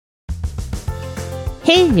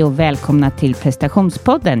Hej och välkomna till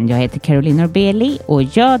prestationspodden. Jag heter Caroline Norbeli och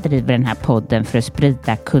jag driver den här podden för att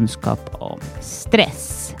sprida kunskap om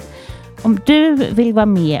stress. Om du vill vara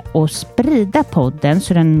med och sprida podden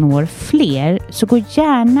så den når fler, så gå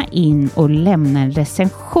gärna in och lämna en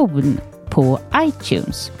recension på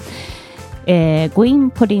iTunes. Gå in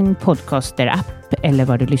på din podcaster-app eller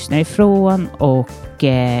var du lyssnar ifrån och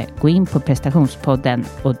gå in på prestationspodden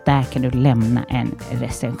och där kan du lämna en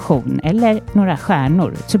recension eller några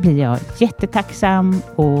stjärnor, så blir jag jättetacksam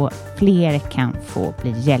och fler kan få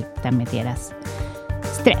bli hjälpta med deras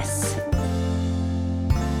stress.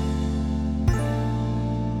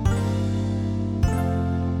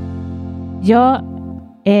 Ja,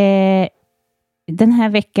 den här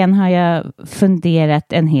veckan har jag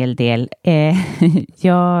funderat en hel del.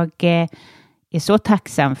 Jag är så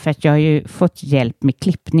tacksam för att jag har ju fått hjälp med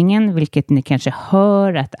klippningen, vilket ni kanske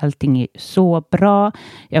hör att allting är så bra.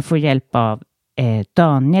 Jag får hjälp av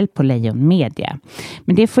Daniel på Lejon Media.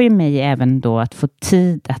 Men det får ju mig även då att få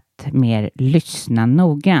tid att mer lyssna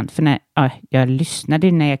noggrant. För jag lyssnade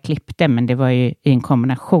ju när jag klippte, men det var ju i en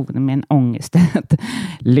kombination med en ångest att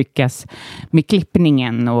lyckas med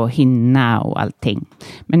klippningen och hinna och allting.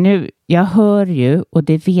 Men nu, jag hör ju, och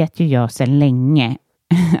det vet ju jag sedan länge,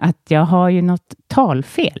 att jag har ju något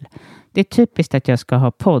talfel. Det är typiskt att jag ska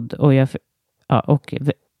ha podd och och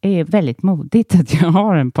är väldigt modigt att jag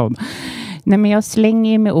har en podd. Nej, men jag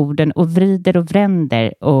slänger med orden och vrider och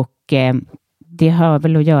vränder och det har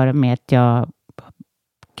väl att göra med att jag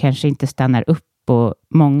kanske inte stannar upp, och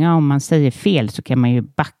många, om man säger fel så kan man ju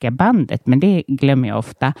backa bandet, men det glömmer jag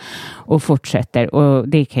ofta och fortsätter, och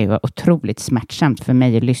det kan ju vara otroligt smärtsamt för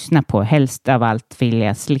mig att lyssna på. Helst av allt vill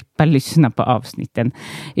jag slippa lyssna på avsnitten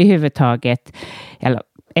i huvudtaget.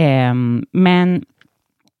 Men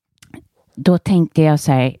då tänkte jag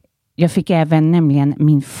så här, jag fick även nämligen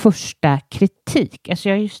min första kritik. Alltså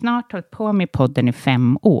jag har ju snart hållit på med podden i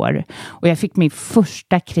 5 år. Och jag fick min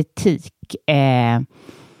första kritik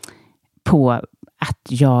på att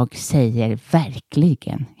jag säger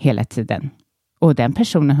verkligen hela tiden. Och den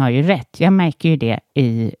personen har ju rätt. Jag märker ju det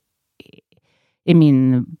i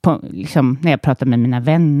min, liksom, när jag pratar med mina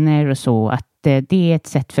vänner och så. Att det är ett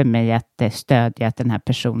sätt för mig att stödja att den här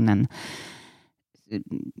personen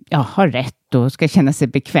har rätt och ska känna sig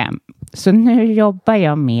bekväm. Så nu jobbar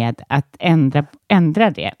jag med att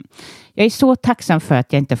ändra det. Jag är så tacksam för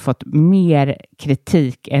att jag inte fått mer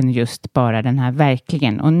kritik än just bara den här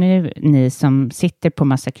verkligen. Och nu, ni som sitter på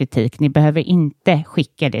massa kritik, ni behöver inte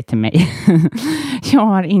skicka det till mig. Jag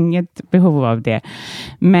har inget behov av det.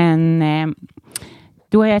 Men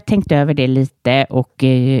då har jag tänkt över det lite, och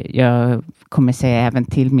jag kommer säga även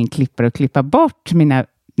till min klippare att klippa bort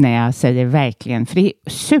när jag säger verkligen. För det är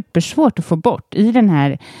supersvårt att få bort. I den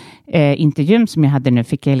här intervjun som jag hade nu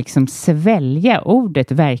fick jag liksom svälja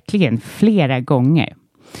ordet verkligen flera gånger.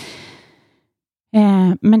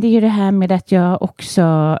 Men det är ju det här med att jag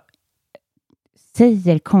också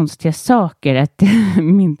säger konstiga saker. Att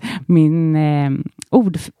min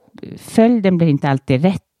ordföljden blir inte alltid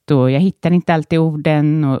rätt. Och jag hittar inte alltid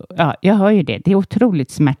orden. Och, jag hör ju det. Det är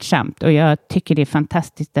otroligt smärtsamt. Och jag tycker det är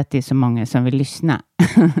fantastiskt att det är så många som vill lyssna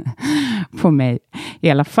på mig i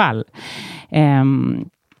alla fall.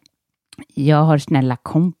 Jag har snälla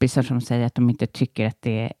kompisar som säger att de inte tycker att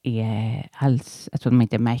det är alls, att de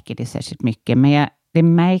inte märker det särskilt mycket. Men det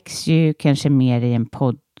märks ju kanske mer i en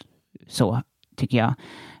podd, så tycker jag.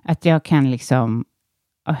 Att jag kan liksom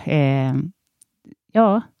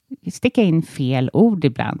sticka in fel ord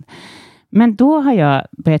ibland. Men då har jag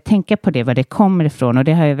börjat tänka på det, var det kommer ifrån. Och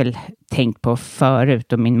det har jag väl tänkt på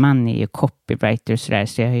förut. Och min man är ju copywriter och sådär,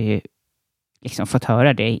 så jag har ju liksom fått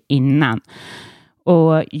höra det innan.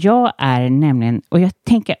 Och jag är nämligen, och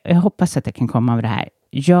jag hoppas att jag kan komma av det här.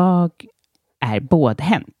 Jag är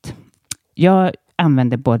bådhänt. Jag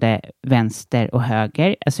använder både vänster och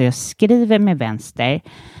höger. Alltså jag skriver med vänster.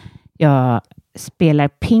 Jag spelar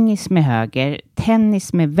pingis med höger,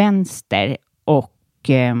 tennis med vänster och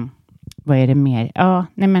vad är det mer?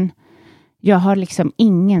 Jag har liksom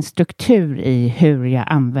ingen struktur i hur jag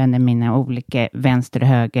använder mina olika vänster och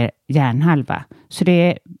höger hjärnhalva. Så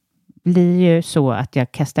det blir ju så att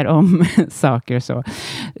jag kastar om saker och så.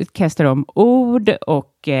 Kastar om ord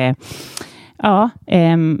och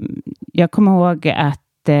jag kommer ihåg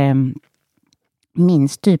att min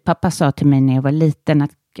styvpappa sa till mig när jag var liten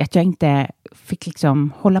att jag inte fick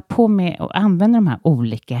liksom hålla på med att använda de här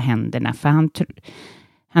olika händerna. För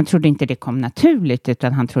han trodde inte det kom naturligt,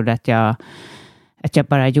 utan han trodde att jag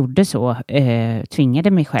bara gjorde så.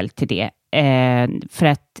 Tvingade mig själv till det. För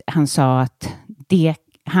att han sa att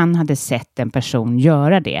han hade sett en person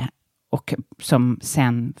göra det. och som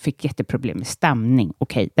sen fick jätteproblem med stamning.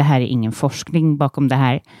 Okej, det här är ingen forskning bakom det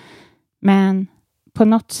här. Men på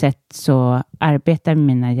något sätt så arbetar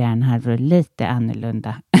mina hjärnhalvor lite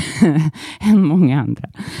annorlunda än många andra.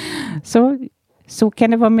 Så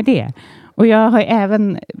kan det vara med det. Och jag har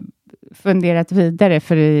även funderat vidare,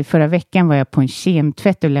 för förra veckan var jag på en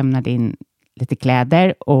kemtvätt och lämnade in lite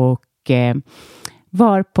kläder och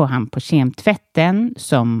var på han på kemtvätten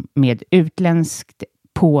som med utländskt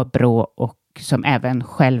påbrå och som även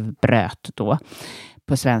själv bröt då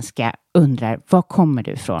på svenska undrar, var kommer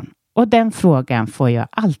du ifrån? Och den frågan får jag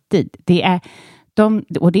alltid.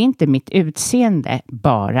 Och det är inte mitt utseende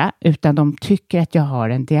bara, utan de tycker att jag har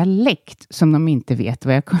en dialekt som de inte vet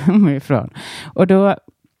var jag kommer ifrån. Och då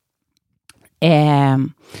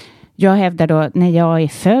jag hävdar då, när jag är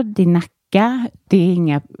född i Nacka, det är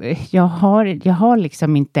inga, jag har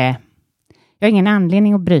liksom inte, jag har ingen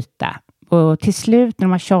anledning att bryta. Och till slut när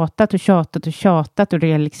de har tjatat och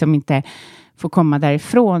det liksom inte får komma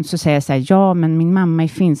därifrån, så säger jag så här, ja men min mamma är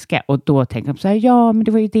finska, och då tänker de så här, ja men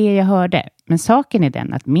det var ju det jag hörde. Men saken är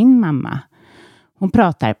den att min mamma, hon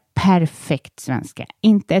pratar perfekt svenska,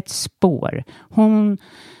 inte ett spår.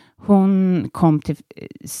 Hon kom till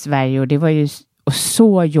Sverige och det var ju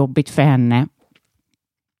så jobbigt för henne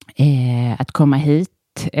att komma hit.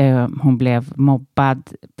 Hon blev mobbad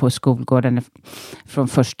på skolgården från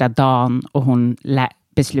första dagen, och hon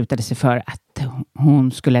beslutade sig för att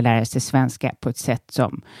hon skulle lära sig svenska på ett sätt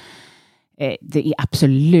som det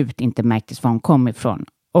absolut inte märktes var hon kom ifrån.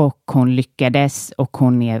 Och hon lyckades, och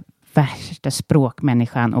hon är värsta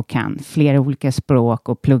språkmänniskan och kan flera olika språk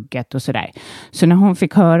och pluggat och sådär. Så när hon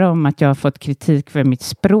fick höra om att jag har fått kritik för mitt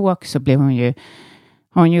språk, så blev har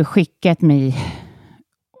hon ju skickat mig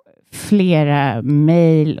flera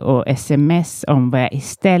mejl och sms om vad jag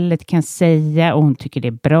istället kan säga, och hon tycker det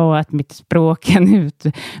är bra att mitt språk kan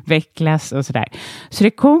utvecklas och sådär. Så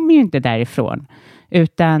det kommer ju inte därifrån,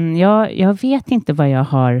 utan jag vet inte vad jag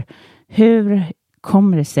har. Hur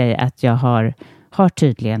kommer det sig att jag har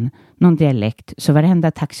tydligen någon dialekt, så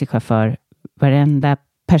varenda taxichaufför, varenda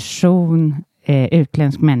person,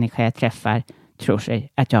 utländsk människa jag träffar tror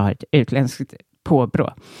sig att jag har ett utländskt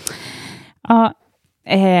påbrå. Ja,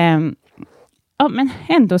 men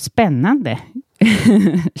ändå spännande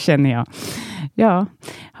känner jag. Jag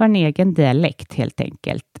har en egen dialekt helt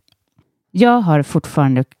enkelt. Jag har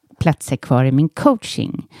fortfarande platser kvar i min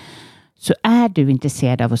coaching. Så är du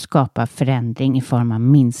intresserad av att skapa förändring i form av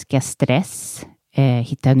minska stress,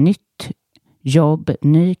 hitta nytt jobb,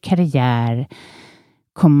 ny karriär,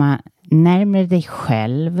 komma närmare dig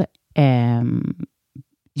själv,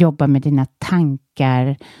 jobba med dina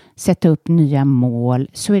tankar, sätta upp nya mål,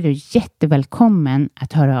 så är du jättevälkommen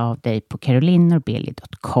att höra av dig på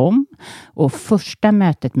carolinnorbeli.com. Och första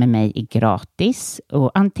mötet med mig är gratis,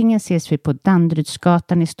 och antingen ses vi på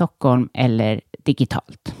Danderydsgatan i Stockholm eller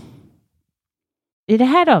digitalt. I det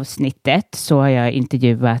här avsnittet så har jag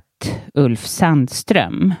intervjuat Ulf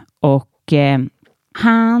Sandström, och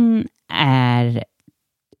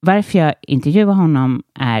varför jag intervjuar honom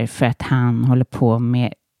är för att han håller på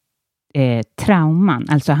med trauman.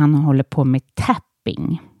 Alltså han håller på med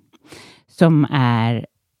tapping, som är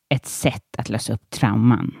ett sätt att lösa upp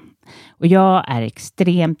trauman. Och jag är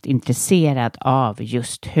extremt intresserad av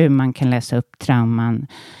just hur man kan lösa upp trauman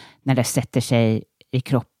när det sätter sig i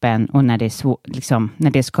kroppen och när det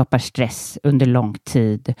när det skapar stress under lång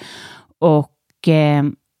tid. Och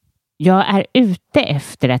jag är ute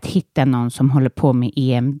efter att hitta någon som håller på med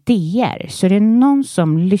EMDR. Så det är någon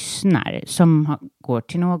som lyssnar, som går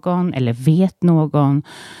till någon eller vet någon,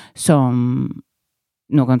 som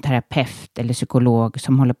någon terapeut eller psykolog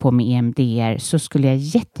som håller på med EMDR, så skulle jag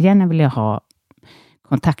jättegärna vilja ha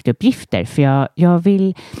kontaktuppgifter. För jag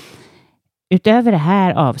vill, utöver det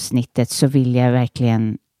här avsnittet, så vill jag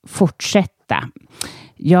verkligen fortsätta.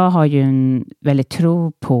 Jag har ju en väldigt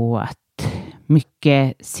tro på att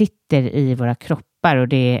mycket sitter i våra kroppar, och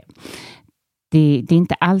det är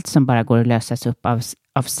inte allt som bara går att lösas upp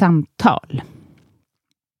av samtal.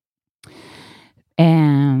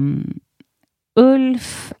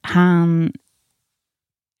 Ulf, han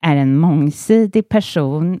är en mångsidig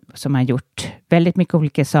person som har gjort väldigt mycket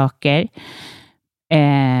olika saker.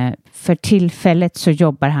 För tillfället så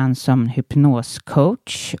jobbar han som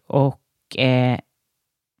hypnoscoach och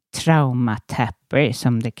traumatapper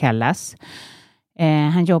som det kallas.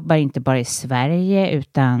 Han jobbar inte bara i Sverige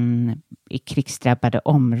utan i krigsdrabbade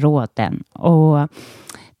områden. Och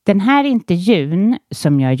den här intervjun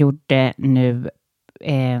som jag gjorde nu,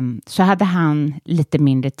 så hade han lite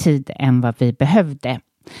mindre tid än vad vi behövde.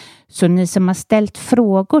 Så ni som har ställt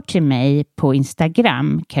frågor till mig på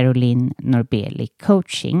Instagram, Caroline Norbeli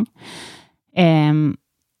coaching,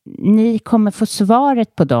 ni kommer få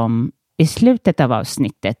svaret på dem i slutet av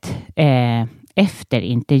avsnittet efter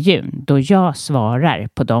intervjun, då jag svarar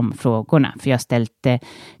på de frågorna. För jag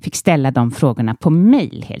fick ställa de frågorna på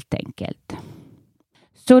mejl helt enkelt.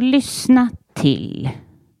 Så lyssna till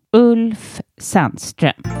Ulf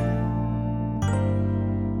Sandström.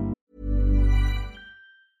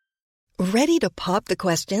 Ready to pop the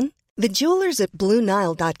question? The jewelers at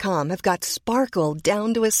BlueNile.com have got sparkle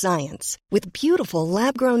down to a science with beautiful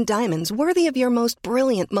lab-grown diamonds worthy of your most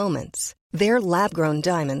brilliant moments. Their lab-grown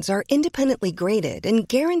diamonds are independently graded and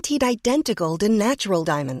guaranteed identical to natural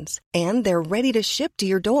diamonds, and they're ready to ship to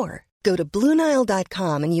your door. Go to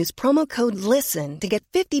BlueNile.com and use promo code LISTEN to get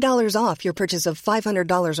 $50 off your purchase of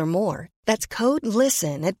 $500 or more. That's code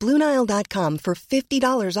LISTEN at BlueNile.com for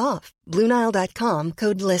 $50 off. BlueNile.com,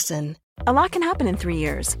 code LISTEN. A lot can happen in 3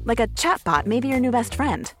 years, like a chatbot may be your new best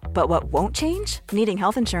friend. But what won't change? Needing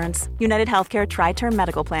health insurance. United Healthcare Tri-Term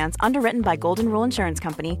Medical Plans, underwritten by Golden Rule Insurance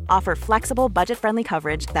Company, offer flexible, budget-friendly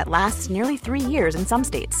coverage that lasts nearly 3 years in some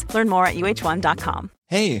states. Learn more at UH1.com.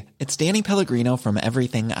 Hey, it's Danny Pellegrino from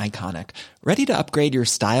Everything Iconic. Ready to upgrade your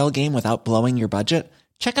style game without blowing your budget?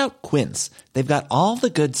 Check out Quince. They've got all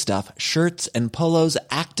the good stuff, shirts and polos,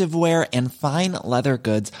 activewear, and fine leather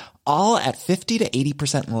goods, all at 50 to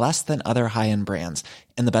 80% less than other high-end brands.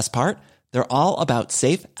 And the best part? They're all about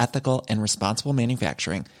safe, ethical, and responsible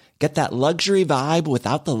manufacturing. Get that luxury vibe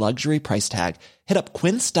without the luxury price tag. Hit up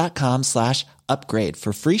quince.com/upgrade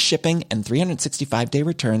for free shipping and 365-day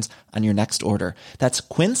returns on your next order. That's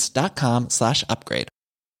quince.com/upgrade.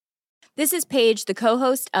 This is Paige, the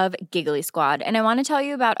co-host of Giggly Squad, and I want to tell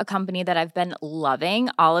you about a company that I've been loving,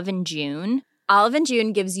 Olive & June. Olive &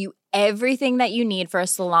 June gives you everything that you need for a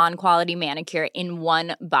salon-quality manicure in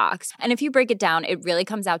one box. And if you break it down, it really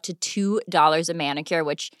comes out to $2 a manicure,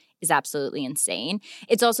 which is absolutely insane.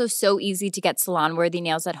 It's also so easy to get salon-worthy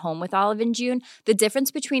nails at home with Olive & June. The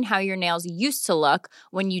difference between how your nails used to look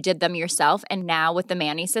when you did them yourself and now with the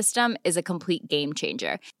Mani system is a complete game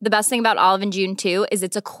changer. The best thing about Olive & June, too, is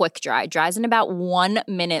it's a quick dry. Dries in about 1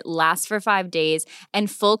 minute, lasts for 5 days,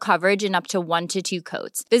 and full coverage in up to 1 to 2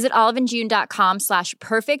 coats. Visit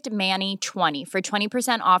oliveandjune.com/perfectmani20 for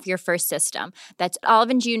 20% off your first system. That's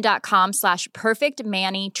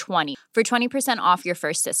oliveandjune.com/perfectmani20 for 20% off your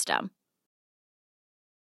first system.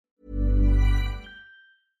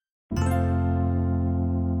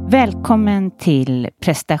 Välkommen till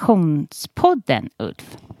prestationspodden,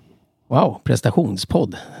 Ulf. Wow,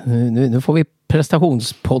 prestationspodd. Nu får vi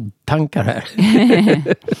prestationspoddtankar här.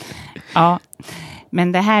 Ja,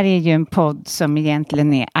 men det här är ju en podd som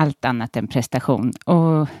egentligen är allt annat än prestation.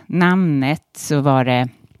 Och namnet så var det...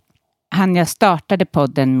 Jag startade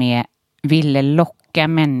podden med ville locka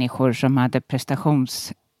människor som hade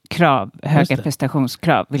höga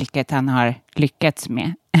prestationskrav, vilket han har lyckats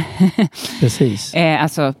med. Precis.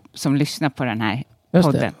 Alltså som lyssnar på den här Just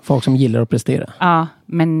podden. Det, folk som gillar att prestera. Ja,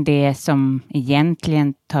 men det som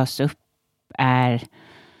egentligen tas upp är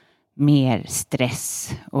mer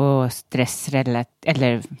stress och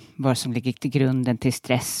eller vad som ligger till grunden till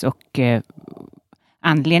stress. Och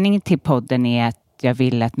anledningen till podden är att jag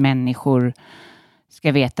vill att människor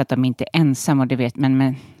ska veta att de inte är ensamma, och det vet,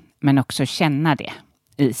 men också känna det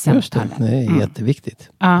i samtalen. Just det är jätteviktigt.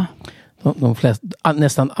 Ja. De flesta,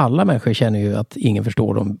 nästan alla människor känner ju att ingen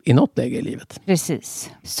förstår dem i något läge i livet.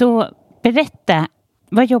 Precis. Så berätta,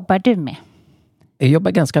 vad jobbar du med? Jag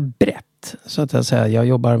jobbar ganska brett, så att säga. Jag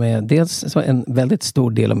jobbar med dels en väldigt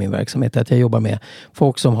stor del av min verksamhet att jag jobbar med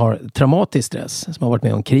folk som har traumatisk stress, som har varit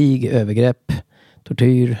med om krig, övergrepp,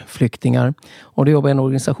 tortyr, flyktingar. Och det jobbar i en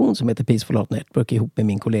organisation som heter Peaceful Heart Network ihop med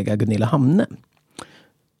min kollega Gunilla Hamne.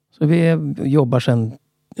 Så vi jobbar sedan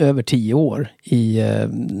över 10 år i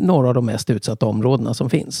några av de mest utsatta områdena som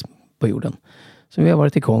finns på jorden. Så vi har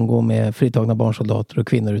varit i Kongo med fritagna barnsoldater och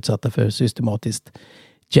kvinnor utsatta för systematiskt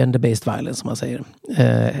gender-based violence, som man säger.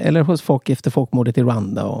 Eller hos folk efter folkmordet i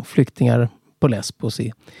Rwanda och flyktingar på Lesbos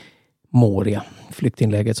i Moria,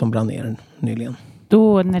 flyktingläget som brann ner nyligen.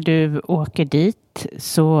 Då när du åker dit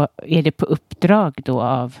så är det på uppdrag då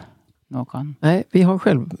av någon? Nej,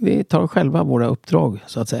 vi tar själva våra uppdrag,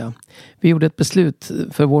 så att säga. Vi gjorde ett beslut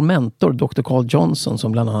för vår mentor, Dr. Carl Johnson,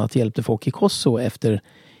 som bland annat hjälpte folk i Kosovo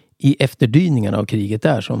i efterdyningarna av kriget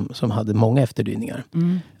där, som hade många efterdyningar.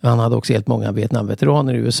 Han hade också hjälpt många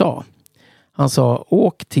Vietnamveteraner i USA. Han sa,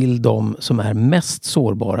 åk till de som är mest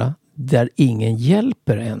sårbara, där ingen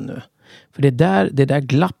hjälper ännu. För det där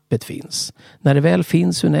glappet finns. När det väl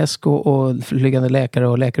finns UNESCO och flygande läkare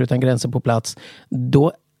och Läkare utan gränser på plats,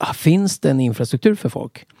 då finns det en infrastruktur för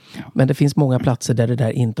folk. Men det finns många platser där det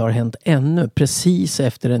där inte har hänt ännu. Precis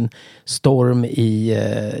efter en storm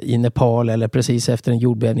i Nepal, eller precis efter en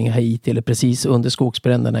jordbävning i Haiti, eller precis under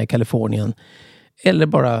skogsbränderna i Kalifornien. Eller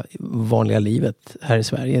bara vanliga livet här i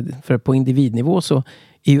Sverige. För på individnivå så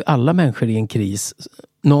är ju alla människor i en kris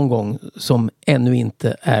någon gång som ännu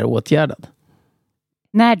inte är åtgärdad.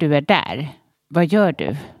 När du är där, vad gör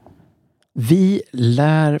du? Vi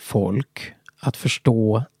lär folk att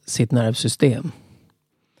förstå sitt nervsystem.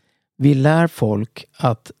 Vi lär folk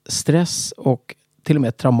att stress och till och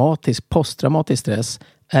med posttraumatisk stress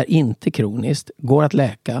är inte kroniskt, går att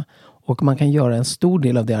läka och man kan göra en stor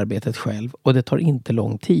del av det arbetet själv och det tar inte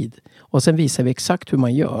lång tid. Och sen visar vi exakt hur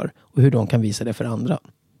man gör och hur de kan visa det för andra.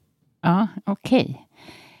 Ja, okej.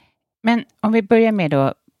 Men om vi börjar med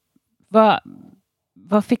då,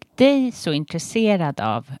 vad fick dig så intresserad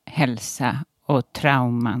av hälsa och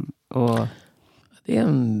trauman? Det är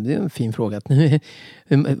en fin fråga.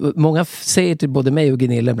 Många säger till både mig och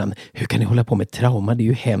Gunilla ibland, hur kan ni hålla på med trauma? Det är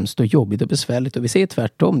ju hemskt och jobbigt och besvärligt. Och vi säger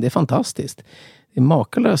tvärtom, det är fantastiskt. Det är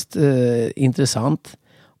makalöst intressant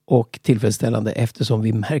och tillfredsställande eftersom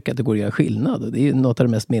vi märker att det går att göra skillnad. Och det är ju något av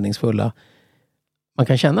det mest meningsfulla man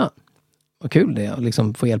kan känna. Vad kul det är att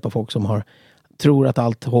liksom få hjälpa folk som tror att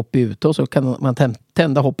allt hopp är ute och så kan man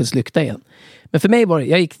tända hoppets lykta igen. Men för mig var det,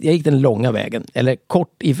 jag gick den långa vägen, eller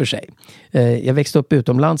kort i och för sig. Jag växte upp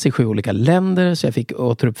utomlands i 7 olika länder så jag fick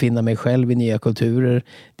återuppfinna mig själv i nya kulturer.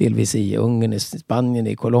 Delvis i Ungern, i Spanien,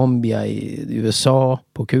 i Colombia, i USA,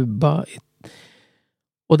 på Kuba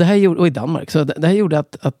och i Danmark. Så det här gjorde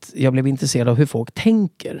att jag blev intresserad av hur folk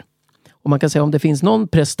tänker. Och man kan säga om det finns någon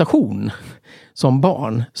prestation som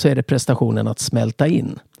barn så är det prestationen att smälta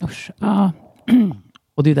in. Ja.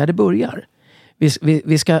 Och det är där det börjar.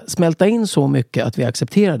 Vi ska smälta in så mycket att vi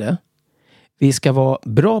accepterar det. Vi ska vara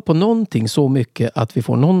bra på någonting så mycket att vi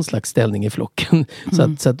får någon slags ställning i flocken.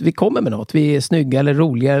 Så att vi kommer med något. Vi är snygga eller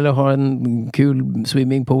roliga eller har en kul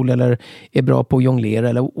swimmingpool eller är bra på att jonglera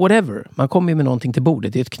eller whatever. Man kommer med någonting till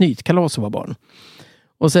bordet. Det är ett knytkalas att vara barn.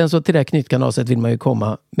 Och sen så till det här knytkalaset vill man ju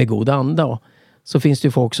komma med god anda. Så finns det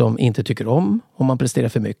ju folk som inte tycker om man presterar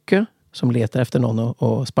för mycket. Som letar efter någon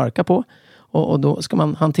att sparka på. Och då ska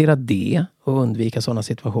man hantera det och undvika sådana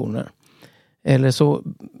situationer. Eller så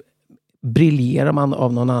briljerar man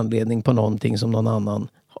av någon anledning på någonting som någon annan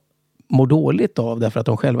mår dåligt av. Därför att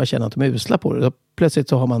de själva känner att de är usla på det. Och plötsligt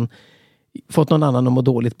så har man fått någon annan att må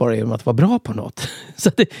dåligt bara genom att vara bra på något. Så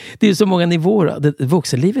det är ju så många nivåer.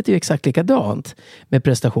 Vuxenlivet är ju exakt likadant med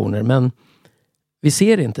prestationer. Men vi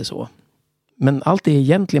ser det inte så. Men allt är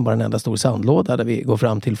egentligen bara en enda stor sandlåda där vi går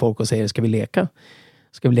fram till folk och säger, ska vi leka?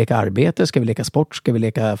 Ska vi leka arbete? Ska vi leka sport? Ska vi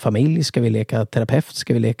leka familj? Ska vi leka terapeut?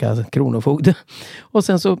 Ska vi leka kronofogde? Och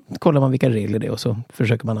sen så kollar man vilka regler det är och så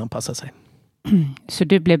försöker man anpassa sig. Så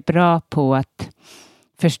du blev bra på att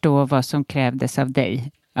förstå vad som krävdes av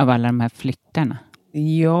dig, av alla de här flyttarna?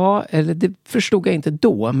 Ja, eller det förstod jag inte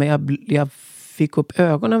då. Men jag fick upp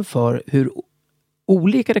ögonen för hur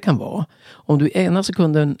olika det kan vara. Om du ena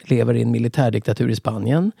sekunden lever i en militärdiktatur i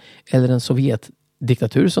Spanien eller en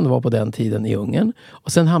Sovjetdiktatur som det var på den tiden i Ungern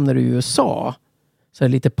och sen hamnar du i USA så är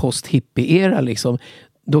det lite post-hippie-era liksom.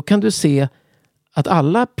 Då kan du se att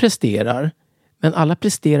alla presterar men alla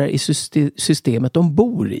presterar i systemet de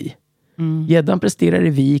bor i. Gäddan presterar i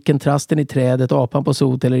viken, trasten i trädet, apan på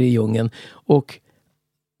sot eller i djungeln och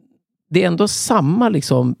det är ändå samma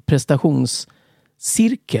liksom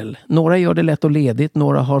prestationscirkel. Några gör det lätt och ledigt,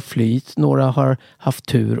 några har flyt, några har haft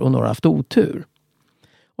tur och några har haft otur.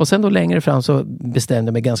 Och sen då längre fram så bestämde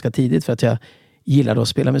jag mig ganska tidigt för att jag gillade att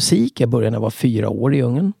spela musik. Jag började när jag var 4 år i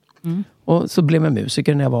Ungern. Och så blev jag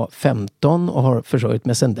musiker när jag var 15 och har försörjt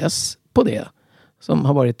mig sedan dess på det. Som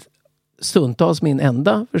har varit stundtals min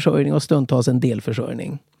enda försörjning och stundtals en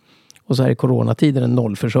delförsörjning. Och så här i coronatiden en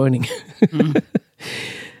nollförsörjning.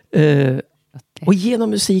 Och genom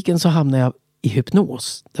musiken så hamnade jag i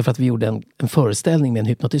hypnos. Därför att vi gjorde en föreställning med en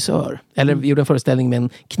hypnotisör. Eller vi gjorde en föreställning med en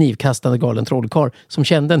knivkastande galen trollkarl som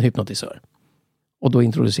kände en hypnotisör. Och då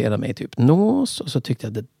introducerade jag mig till hypnos. Och så tyckte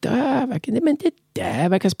jag det där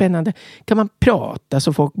verkar spännande. Kan man prata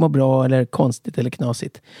så folk mår bra eller konstigt eller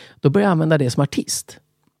knasigt? Då började jag använda det som artist.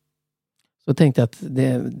 Så tänkte jag att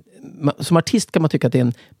som artist kan man tycka att det är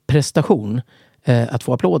en prestation att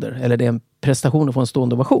få applåder. Eller det är en prestation att få en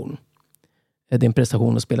stående ovation. Det är en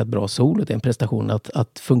prestation att spela ett bra solo. Det är en prestation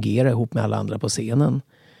att fungera ihop med alla andra på scenen.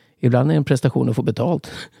 Ibland är det en prestation att få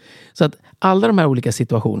betalt. Så att alla de här olika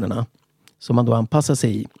situationerna som man då anpassar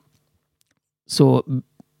sig i. Så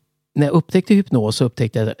när jag upptäckte hypnos så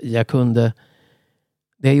upptäckte jag att jag kunde...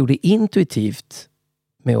 Det jag gjorde intuitivt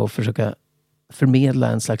med att försöka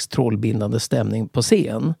förmedla en slags trollbindande stämning på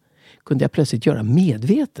scen kunde jag plötsligt göra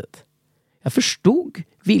medvetet. Jag förstod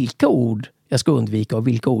vilka ord jag ska undvika och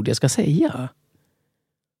vilka ord jag ska säga.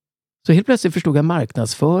 Så helt plötsligt förstod jag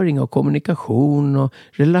marknadsföring och kommunikation och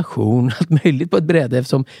relation, allt möjligt på ett bräde,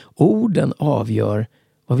 eftersom orden avgör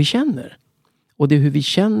vad vi känner. Och det är hur vi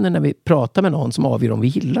känner när vi pratar med någon som avgör om vi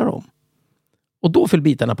gillar dem. Och då föll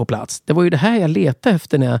bitarna på plats. Det var ju det här jag letade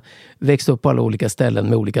efter när jag växte upp på alla olika ställen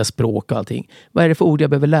med olika språk och allting. Vad är det för ord jag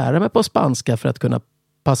behöver lära mig på spanska för att kunna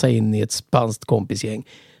passa in i ett spanskt kompisgäng?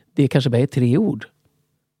 Det kanske bara är 3 ord.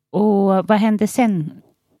 Och vad hände sen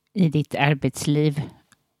i ditt arbetsliv?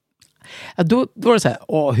 Ja, då var det så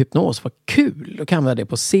här, hypnos, vad kul. Då kan jag använda det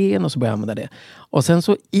på scen och så började jag använda det. Och sen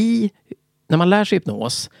så när man lär sig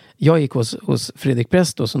hypnos, jag gick hos Fredrik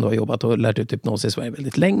Presto som då har jobbat och lärt ut hypnos i Sverige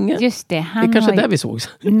väldigt länge. Just det. Det är kanske där vi sågs.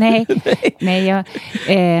 Nej,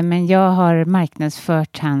 men jag har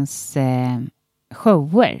marknadsfört hans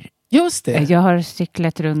shower. Just det. Jag har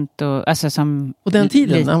cyklat runt och alltså som och den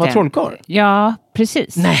tiden när han var trollkarl. Ja,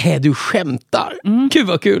 precis. Nej, du skämtar. Gud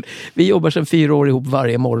vad kul. Vi jobbar sedan 4 år ihop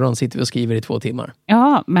varje morgon. Sitter vi och skriver i 2 timmar.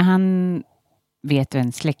 Ja, men han vet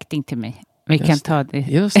en släkting till mig. Vi kan ta det.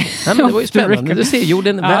 Just det. Nej, men det var ju spännande. Du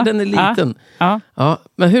ser, världen är liten. Ja,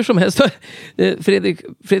 men hur som helst.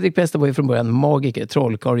 Fredrik Pester var ju från början magiker,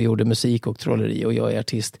 trollkarl, gjorde musik och trolleri och jag är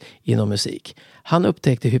artist inom musik. Han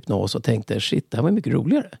upptäckte hypnos och tänkte, shit, det här var mycket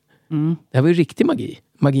roligare. Det här var ju riktig magi.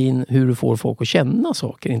 Magin hur du får folk att känna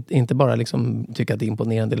saker. Inte bara liksom tycka att det är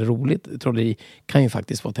imponerande eller roligt. Trolleri kan ju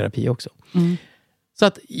faktiskt vara terapi också. Så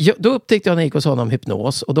att, då upptäckte jag när jag gick hos honom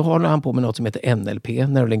hypnos. Och då håller han på med något som heter NLP,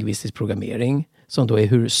 neurolingvistisk programmering. Som då är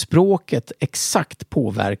hur språket exakt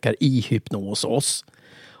påverkar i hypnos oss.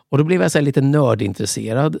 Och då blev jag så här lite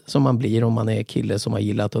nördintresserad. Som man blir om man är kille som har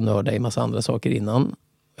gillat att nörda i massa andra saker innan.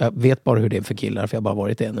 Jag vet bara hur det är för killar, för jag har bara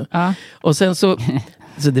varit det nu. Ja. Och sen så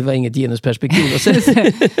det var inget genusperspektiv. Och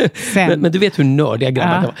sen, men du vet hur nördiga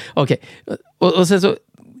grabbar kan vara. Okej. Och sen så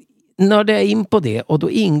nördade jag in på det. Och då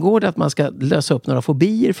ingår det att man ska lösa upp några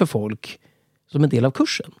fobier för folk som en del av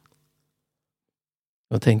kursen.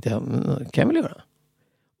 Då tänkte jag, kan jag väl göra?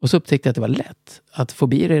 Och så upptäckte jag att det var lätt. Att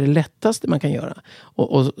fobier är det lättaste man kan göra.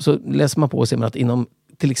 Och så läser man på och ser man att inom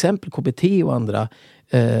till exempel KBT och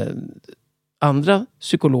andra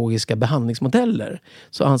psykologiska behandlingsmodeller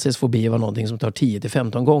så anses fobi vara någonting som tar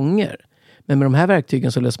 10-15 gånger. Men med de här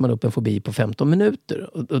verktygen så löser man upp en fobi på 15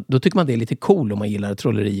 minuter. Och då tycker man det är lite cool om man gillar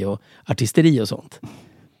trolleri och artisteri och sånt.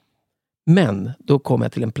 Men då kom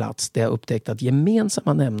jag till en plats där jag upptäckte att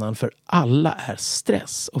gemensamma nämnaren för alla är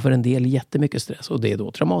stress. Och för en del jättemycket stress. Och det är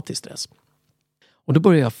då traumatisk stress. Och då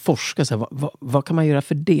började jag forska. Så här, vad kan man göra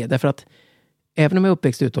för det? Därför att även om jag är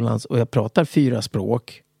uppväxt utomlands och jag pratar 4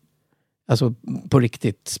 språk. Alltså på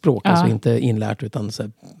riktigt språk. Alltså inte inlärt utan så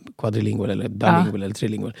här quadrilingual eller bilingual eller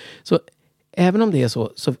trilingual. Så även om det är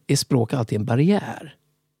så är språk alltid en barriär.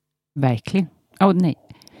 Verkligen. Nej.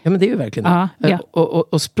 Ja, men det är ju verkligen det.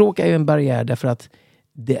 Och språk är ju en barriär därför att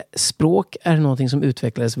språk är någonting som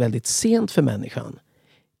utvecklades väldigt sent för människan.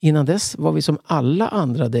 Innan dess var vi som alla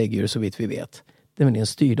andra däggdjur så vitt vi vet. Nämligen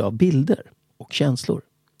styrda av bilder och känslor.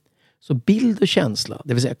 Så bild och känsla,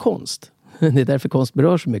 det vill säga konst. Det är därför konst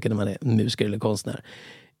berör så mycket när man är musiker eller konstnär.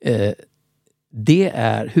 Det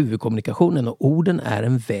är huvudkommunikationen och orden är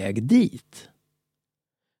en väg dit.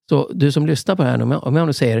 Så du som lyssnar på det här, om jag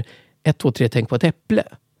nu säger 1, 2, 3, tänk på ett äpple.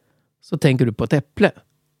 Så tänker du på ett äpple.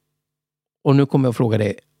 Och nu kommer jag att fråga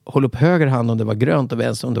dig, håll upp höger hand om det var grönt och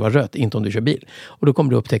vänster om det var rött, inte om du kör bil. Och då kommer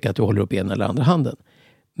du upptäcka att du håller upp ena eller andra handen.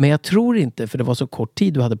 Men jag tror inte, för det var så kort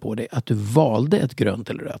tid du hade på dig, att du valde ett grönt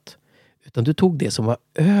eller rött. Utan du tog det som var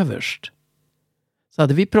överst. Så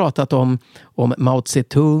hade vi pratat om Mao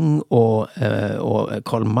Zedong och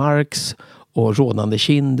Karl Marx och rådande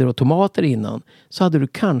kinder och tomater innan, så hade du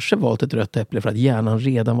kanske valt ett rött äpple för att hjärnan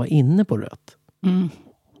redan var inne på rött.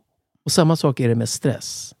 Och samma sak är det med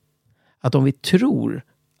stress. Att om vi tror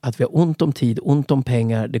att vi har ont om tid, ont om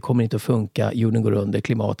pengar, det kommer inte att funka, jorden går under,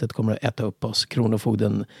 klimatet kommer att äta upp oss,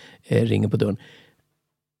 kronofogden ringer på dörren.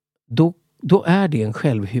 Då är det en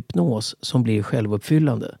självhypnos som blir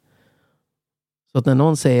självuppfyllande. Så att när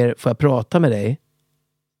någon säger, får jag prata med dig?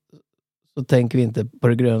 Så tänker vi inte på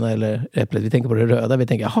det gröna eller äpplet. Vi tänker på det röda. Vi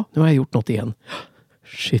tänker, jaha, nu har jag gjort något igen.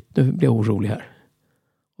 Shit, nu blir jag orolig här.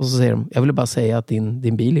 Och så säger de, jag ville bara säga att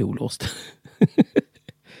din bil är olåst.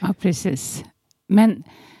 Ja, precis. Men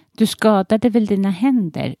du skadade väl dina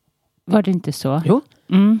händer? Var det inte så? Jo,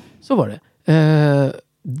 så var det.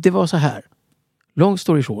 Det var så här. Long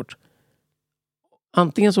story short.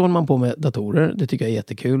 Antingen så håller man på med datorer, det tycker jag är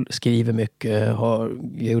jättekul, skriver mycket, jag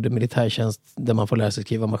gjorde militärtjänst där man får lära sig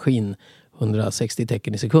skriva maskin 160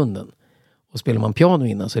 tecken i sekunden. Och spelar man piano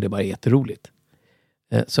innan så är det bara jätteroligt.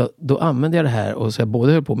 Så då använde jag det här och så jag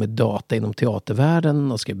både höll på med data inom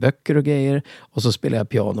teatervärlden och skrev böcker och grejer. Och så spelade jag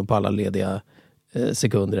piano på alla lediga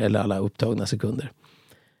sekunder eller alla upptagna sekunder.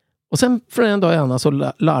 Och sen från en dag i annan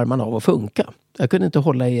så larmade av att funka. Jag kunde inte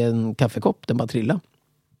hålla i en kaffekopp, den bara trillade.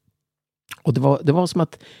 Och det var som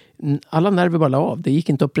att alla nerver bara la av. Det gick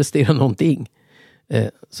inte att prestera någonting.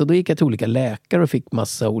 Så då gick jag till olika läkare och fick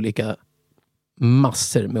massor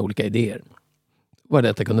med olika idéer. Vad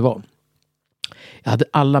detta kunde vara. Jag hade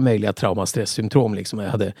alla möjliga traumastresssymptom. Liksom.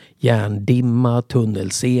 Jag hade hjärndimma,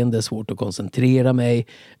 tunnelseende, svårt att koncentrera mig,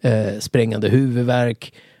 sprängande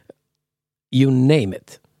huvudvärk. You name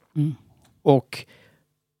it. Mm. Och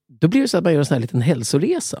då blir det så att man gör en sån här liten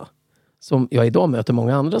hälsoresa. Som jag idag möter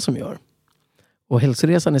många andra som gör. Och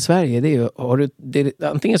hälsoresan i Sverige, det är ju det är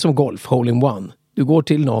antingen som golf, hole in one. Du går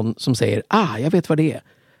till någon som säger, jag vet vad det är.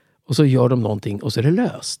 Och så gör de någonting och så är det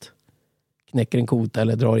löst. Knäcker en kota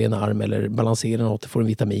eller drar i en arm eller balanserar något och får en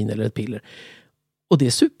vitamin eller ett piller. Och det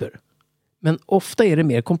är super. Men ofta är det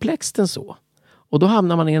mer komplext än så. Och då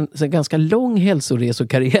hamnar man i en ganska lång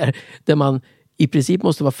hälsoresokarriär där man i princip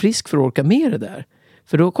måste vara frisk för att orka med det där.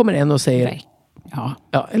 För då kommer en och säger... Nej.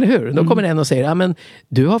 Ja, eller hur? Då kommer en och säger, men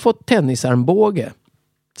du har fått tennisarmbåge,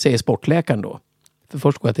 säger sportläkaren då. För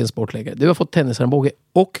först går jag till en sportläkare. Du har fått tennisarmbåge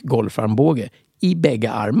och golfarmbåge i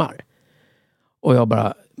bägge armar. Och jag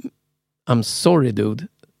bara, I'm sorry dude.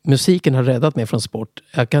 Musiken har räddat mig från sport.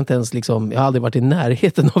 Jag kan inte ens jag har aldrig varit i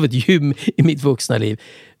närheten av ett gym i mitt vuxna liv.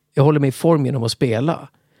 Jag håller mig i form genom att spela.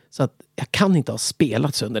 Så att jag kan inte ha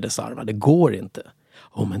spelat sönder dess armar. Det går inte.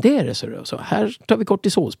 Men det är det så här tar vi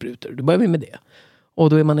kortisonsprutor. Då börjar vi med det. Och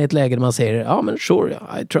då är man i ett läge där man säger, men sure,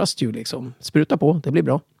 I trust you liksom. Spruta på, det blir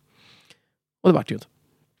bra. Och det vart ju inte.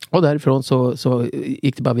 Och därifrån så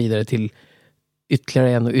gick det bara vidare till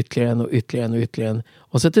ytterligare en och ytterligare en och ytterligare en och ytterligare en.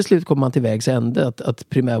 Och så till slut kommer man till vägs ände att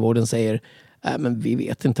primärvården säger, men vi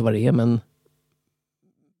vet inte vad det är, men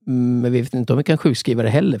vi vet inte om vi kan sjukskriva det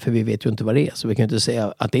heller, för vi vet ju inte vad det är. Så vi kan ju inte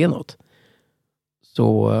säga att det är något.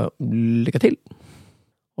 Så lycka till.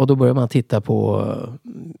 Och då börjar man titta på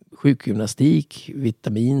sjukgymnastik,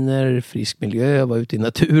 vitaminer, frisk miljö, vara ute i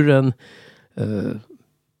naturen,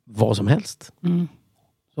 vad som helst. Mm.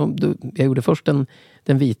 Så jag gjorde först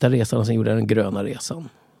den vita resan och sen gjorde jag den gröna resan.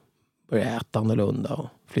 Började äta annorlunda och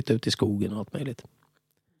flytta ut i skogen och allt möjligt.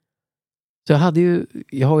 Så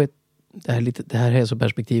jag har det här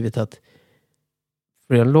hälsoperspektivet att,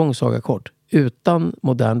 för en lång saga kort, utan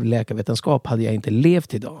modern läkarvetenskap hade jag inte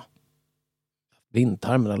levt idag.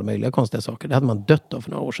 Blindtarmen och alla möjliga konstiga saker. Det hade man dött av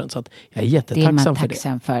för några år sedan. Så att jag är jättetacksam för det. Det är man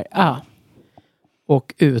tacksam för. Ja.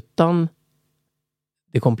 Och utan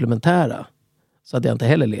det komplementära så hade jag inte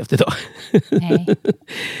heller levt idag. Nej.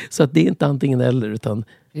 Så att det är inte antingen eller, utan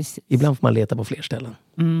precis. Ibland får man leta på fler ställen.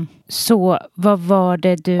 Mm. Så vad var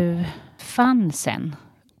det du fann sen?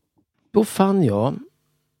 Då fann jag,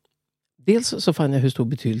 dels så fann jag hur stor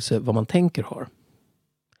betydelse vad man tänker har.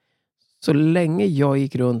 Så länge jag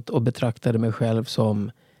gick runt och betraktade mig själv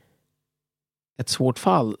som ett svårt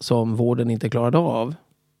fall som vården inte klarade av,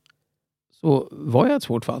 så var jag ett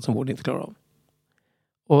svårt fall som vården inte klarade av.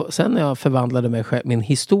 Och sen när jag förvandlade mig själv, min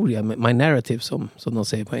historia, my narrative som de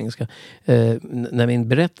säger på engelska, när min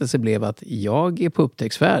berättelse blev att jag är på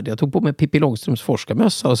upptäcktsfärd. Jag tog på mig Pippi Långstrumps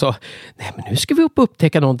forskarmössa och sa, nej men nu ska vi upp och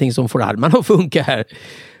upptäcka någonting som får armarna att funka här.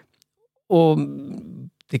 Och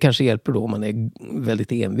det kanske hjälper då om man är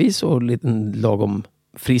väldigt envis och en lagom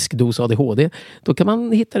frisk dos ADHD. Då kan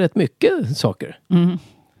man hitta rätt mycket saker. Mm.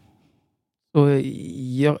 Och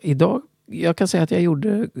idag, jag kan säga att jag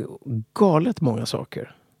gjorde galet många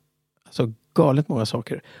saker. Alltså galet många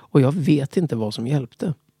saker. Och jag vet inte vad som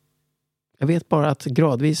hjälpte. Jag vet bara att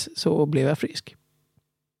gradvis så blev jag frisk.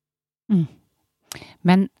 Mm.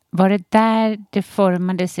 Men var det där det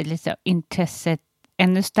formade sig lite intresset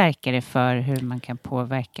ännu starkare för hur man kan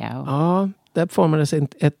påverka? Ja, där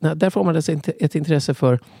formades ett intresse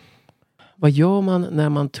för vad gör man när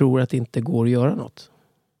man tror att det inte går att göra något?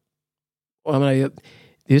 Och jag menar, det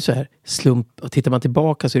är ju så här, slump, och tittar man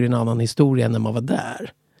tillbaka så är det en annan historia än när man var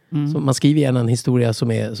där. Mm. Så man skriver gärna en historia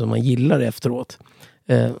som man gillar efteråt.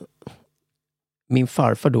 Min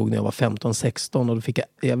farfar dog när jag var 15-16 och då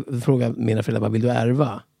jag frågade mina föräldrar, vad vill du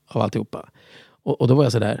ärva av alltihopa? Och då var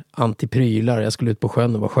jag så där antiprylar. Jag skulle ut på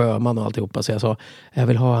sjön och vara sjöman och alltihopa. Så jag sa, jag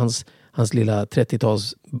vill ha hans lilla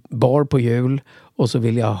 30-tals bar på jul. Och så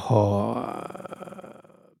vill jag ha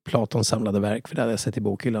Platons samlade verk. För det hade jag sett i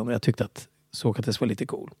bokhyllan. Och jag tyckte att Sokrates var lite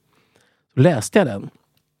cool. Så läste jag den.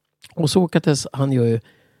 Och Sokrates, han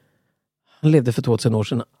levde för 2000 år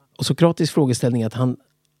sedan. Och Sokratis frågeställning är att han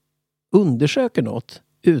undersöker något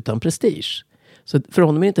utan prestige. Så för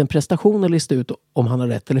honom är det inte en prestation att lista ut om han har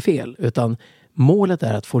rätt eller fel. Utan målet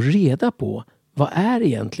är att få reda på vad är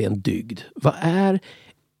egentligen dygd? Vad är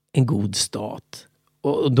en god stat?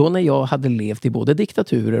 Och då när jag hade levt i både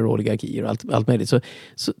diktaturer och oligarkier och allt möjligt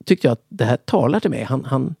så tyckte jag att det här talar till mig.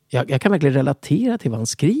 Jag kan verkligen relatera till vad han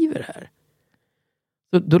skriver här.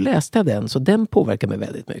 Då läste jag den, så den påverkar mig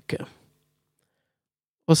väldigt mycket.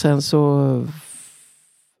 Och sen så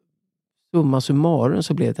summa summarum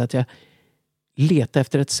så blev det att jag letade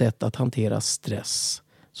efter ett sätt att hantera stress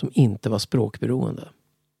som inte var språkberoende.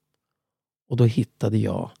 Och då hittade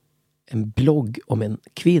jag en blogg om en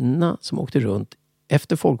kvinna som åkte runt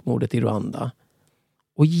efter folkmordet i Rwanda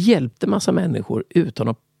och hjälpte massa människor utan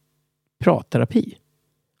att pratterapi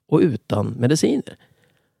och utan mediciner.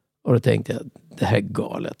 Och då tänkte jag, det här är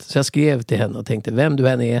galet. Så jag skrev till henne och tänkte, vem du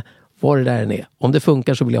än är, var det där än är. Om det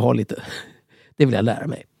funkar så vill jag ha lite. Det vill jag lära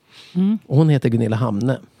mig. Och hon heter Gunilla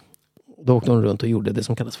Hamne. Då åkte hon runt och gjorde det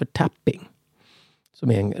som kallas för tapping.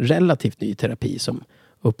 Som är en relativt ny terapi som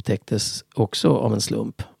upptäcktes också av en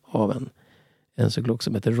slump av en psykolog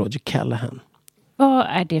som heter Roger Callahan. Vad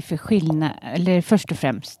är det för skillnad? Eller först och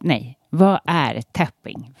främst, vad är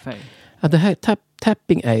tapping för? Ja, det här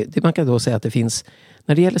tapping är det man kan då säga att det finns,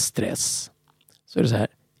 när det gäller stress så är det så här,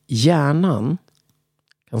 hjärnan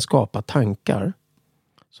kan skapa tankar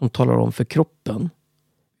som talar om för kroppen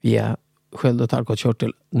via sköld- och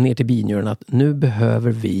tarmkörtel ner till binjuren att nu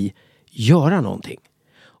behöver vi göra någonting.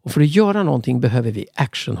 Och för att göra någonting behöver vi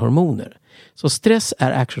actionhormoner. Så stress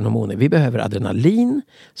är actionhormoner. Vi behöver adrenalin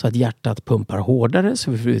så att hjärtat pumpar hårdare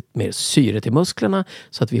så vi får ut mer syre till musklerna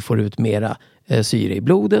så att vi får ut mera syre i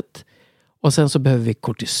blodet. Och sen så behöver vi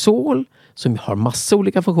kortisol som har massa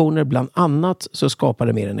olika funktioner. Bland annat så skapar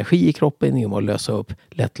det mer energi i kroppen genom att lösa upp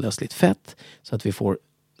lättlösligt fett så att vi får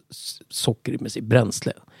sockermässigt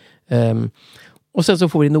bränsle. Och sen så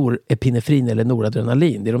får vi norepinefrin eller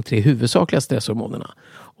noradrenalin. Det är de 3 huvudsakliga stresshormonerna.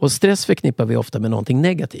 Och stress förknippar vi ofta med någonting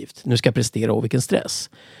negativt. Nu ska jag prestera, och vilken stress.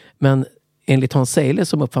 Men enligt Hans Seile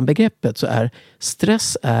som uppfann begreppet så är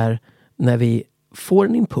stress när vi får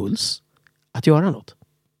en impuls att göra något.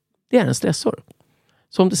 Det är en stressor.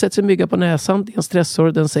 Så om det sätts en mygga på näsan, det är en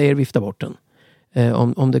stressor, den säger vifta bort den.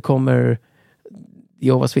 Om det kommer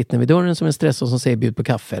Jehovas vittnen vid dörren som en stressor som säger bjud på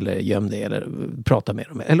kaffe eller göm dig eller prata med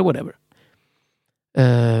dem eller whatever.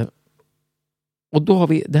 Och då har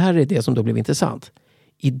vi, det här är det som då blev intressant.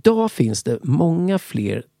 Idag finns det många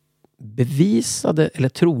fler bevisade eller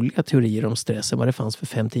troliga teorier om stress än vad det fanns för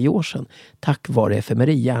 5-10 år sedan. Tack vare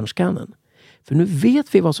fMRI, hjärnskannen. För nu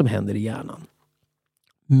vet vi vad som händer i hjärnan.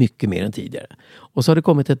 Mycket mer än tidigare. Och så har det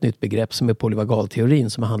kommit ett nytt begrepp som är polyvagalteorin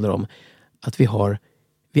som handlar om att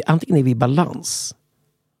antingen är vi i balans.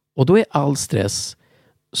 Och då är all stress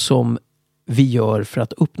som vi gör för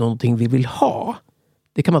att uppnå någonting vi vill ha.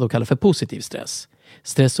 Det kan man då kalla för positiv stress.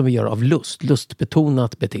 Stress som vi gör av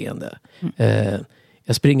lustbetonat beteende.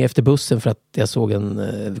 Jag springer efter bussen för att jag såg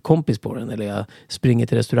en kompis på den. Eller jag springer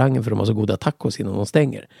till restaurangen för de har så goda tacos innan de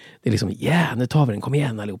stänger. Det är liksom, nu tar vi den, kom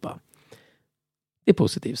igen allihopa. Det är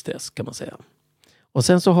positiv stress kan man säga. Och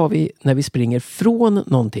sen så har vi när vi springer från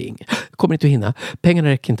någonting. Kommer inte att hinna, pengarna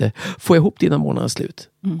räcker inte. Får jag ihop det innan månadens slut.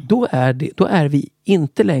 Då är vi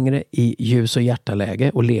inte längre i ljus- och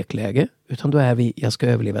hjärtaläge och lekläge. Utan då är vi, jag ska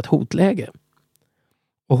överleva ett hotläge.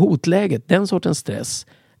 Och hotläget, den sortens stress,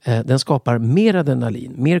 den skapar mer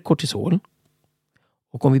adrenalin, mer kortisol.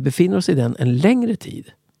 Och om vi befinner oss i den en längre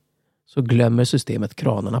tid så glömmer systemet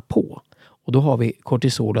kranarna på. Och då har vi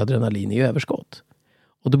kortisol och adrenalin i överskott.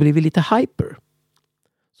 Och då blir vi lite hyper.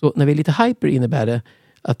 Så när vi är lite hyper innebär det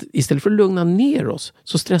att istället för att lugna ner oss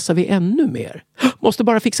så stressar vi ännu mer. Måste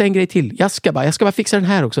bara fixa en grej till. Jag ska bara fixa den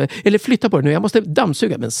här också. Eller flytta på den nu. Jag måste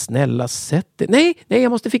dammsuga. Men snälla, sätt det. Nej, jag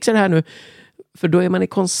måste fixa det här nu. För då är man i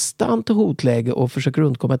konstant hotläge och försöker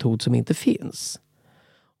undkomma ett hot som inte finns.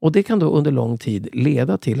 Och det kan då under lång tid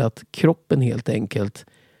leda till att kroppen helt enkelt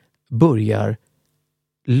börjar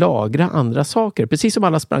lagra andra saker. Precis som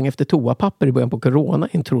alla sprang efter toapapper i början på corona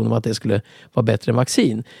i tron om att det skulle vara bättre än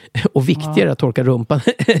vaccin. Och viktigare att torka rumpan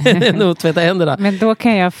än att tvätta händerna. Men då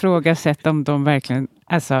kan jag ifrågasätta om de verkligen...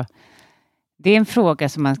 Alltså, det är en fråga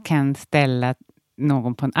som man kan ställa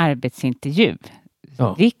någon på en arbetsintervju.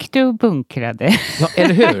 Ja. Gick du och bunkrade? Ja,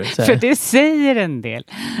 eller hur? För det säger en del.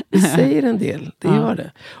 Det säger en del, det gör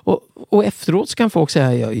det. Och efteråt så kan folk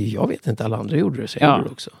säga, jag vet inte, alla andra gjorde det, så jag gjorde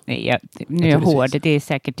det också. Nej, nu är jag hård, det är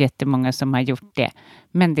säkert jättemånga som har gjort det.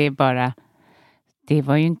 Men det är bara, det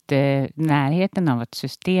var ju inte närheten av att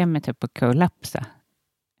systemet är på att kollapsa.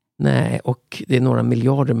 Nej, och det är några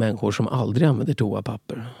miljarder människor som aldrig använder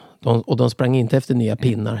toapapper. De sprang inte efter nya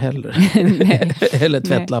pinnar heller. Eller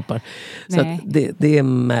tvättlappar. Så att det är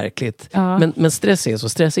märkligt. Ja. Men stress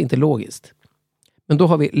är inte logiskt. Men då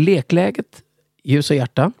har vi lekläget, ljus och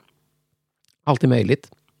hjärta. Allt är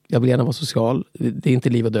möjligt. Jag vill gärna vara social. Det är inte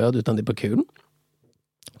liv och död utan det är på kul.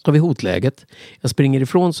 Så har vi hotläget. Jag springer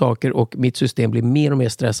ifrån saker och mitt system blir mer och mer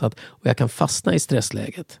stressat. Och jag kan fastna i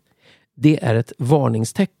stressläget. Det är ett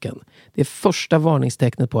varningstecken. Det är första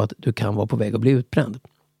varningstecknet på att du kan vara på väg att bli utbränd.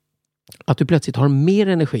 Att du plötsligt har mer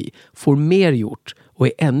energi, får mer gjort och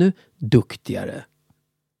är ännu duktigare.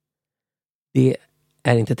 Det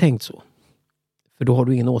är inte tänkt så. För då har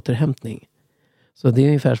du ingen återhämtning. Så det är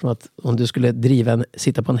ungefär som att om du skulle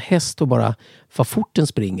sitta på en häst och bara vad fort den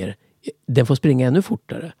springer. Den får springa ännu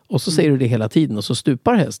fortare. Och så säger du det hela tiden och så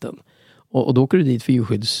stupar hästen. Och då åker du dit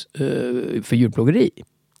för djurplågeri.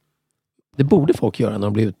 Det borde folk göra när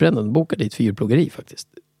de blir utbrända. De bokar dit för djurplågeri faktiskt.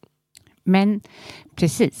 Men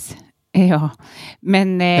precis. Ja,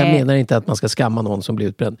 men... Jag menar inte att man ska skamma någon som blir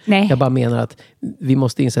utbränd. Nej. Jag bara menar att vi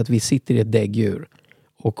måste inse att vi sitter i ett däggdjur.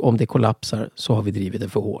 Och om det kollapsar så har vi drivit det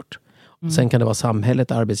för hårt. Sen kan det vara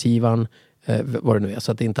samhället, arbetsgivaren, vad det nu är.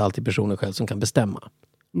 Så att det är inte alltid personen själv som kan bestämma.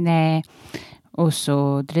 Nej, och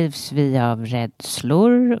så drivs vi av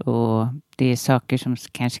rädslor och det är saker som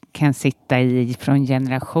kanske kan sitta i från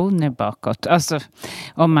generationer bakåt. Alltså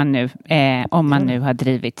om man nu har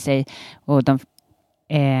drivit sig och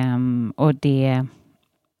det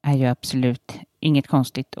är ju absolut inget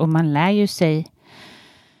konstigt. Och man lär ju sig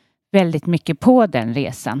väldigt mycket på den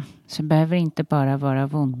resan. Så det behöver inte bara vara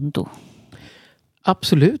vondo.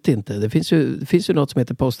 Absolut inte. Det finns ju något som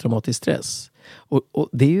heter posttraumatisk stress. Och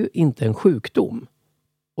det är ju inte en sjukdom.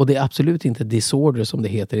 Och det är absolut inte disorder som det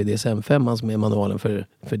heter i DSM-5 som är manualen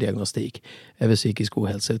för diagnostik över psykisk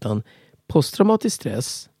ohälsa. Utan posttraumatisk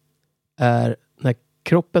stress är när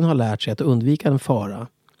kroppen har lärt sig att undvika en fara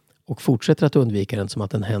och fortsätter att undvika den som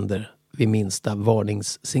att den händer vid minsta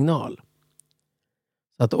varningssignal.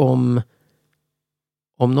 Så att om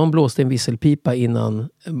någon blåste en visselpipa innan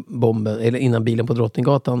bilen på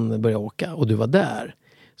Drottninggatan började åka och du var där,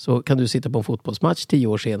 så kan du sitta på en fotbollsmatch 10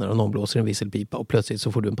 år senare och någon blåser en visselpipa och plötsligt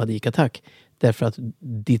så får du en panikattack därför att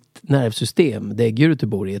ditt nervsystem, det djuret du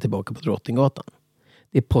bor i, är tillbaka på Drottninggatan.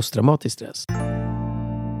 Det är posttraumatisk stress.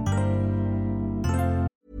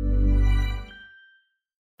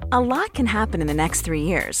 A lot can happen in the next 3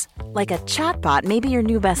 years. Like a chatbot may be your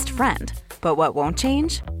new best friend. But what won't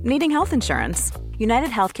change? Needing health insurance. United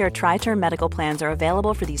Healthcare Tri-Term Medical Plans are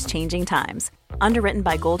available for these changing times. Underwritten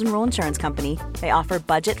by Golden Rule Insurance Company, they offer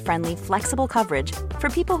budget-friendly, flexible coverage for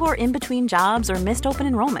people who are in between jobs or missed open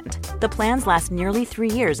enrollment. The plans last nearly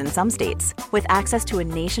 3 years in some states, with access to a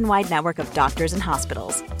nationwide network of doctors and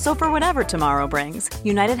hospitals. So for whatever tomorrow brings,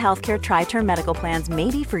 United Healthcare Tri-Term Medical Plans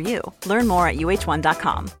may be for you. Learn more at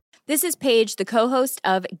uh1.com. This is Paige, the co-host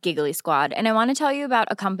of Giggly Squad, and I want to tell you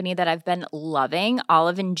about a company that I've been loving,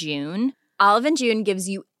 Olive & June. Olive & June gives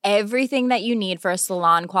you everything that you need for a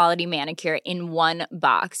salon-quality manicure in one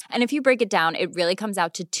box. And if you break it down, it really comes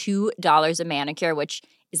out to $2 a manicure, which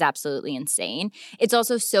is absolutely insane. It's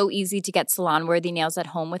also so easy to get salon-worthy nails at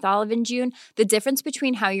home with Olive & June. The difference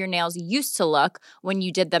between how your nails used to look when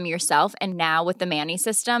you did them yourself and now with the Mani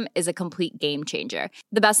system is a complete game changer.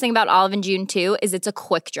 The best thing about Olive & June, too, is it's a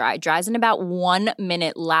quick dry. Dries in about 1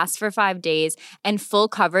 minute, lasts for 5 days, and full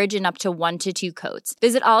coverage in up to 1 to 2 coats.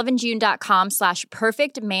 Visit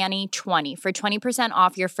oliveandjune.com/perfectmani20 for 20%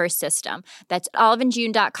 off your first system. That's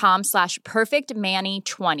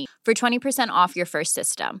oliveandjune.com/perfectmani20 for 20% off your first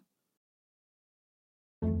system.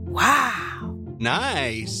 Wow.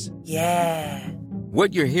 Nice. Yeah.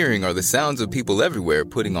 What you're hearing are the sounds of people everywhere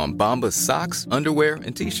putting on Bombas socks, underwear,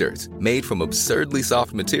 and T-shirts made from absurdly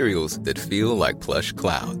soft materials that feel like plush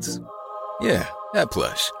clouds. Yeah, that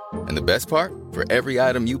plush. And the best part? For every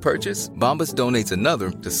item you purchase, Bombas donates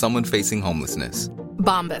another to someone facing homelessness.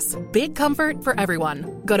 Bombas. Big comfort for everyone.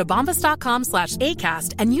 Go to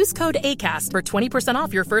bombas.com/ACAST and use code ACAST for 20%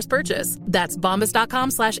 off your first purchase. That's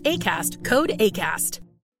bombas.com/ACAST. Code ACAST.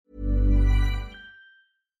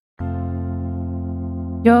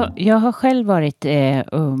 Jag har själv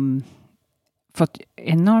fått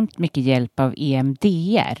enormt mycket hjälp av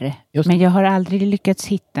EMDR. Men jag har aldrig lyckats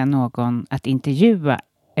hitta någon att intervjua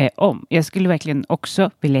om. Jag skulle verkligen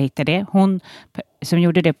också vilja hitta det. Hon som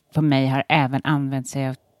gjorde det på mig har även använt sig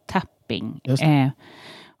av tapping.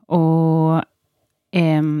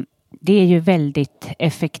 Det är ju väldigt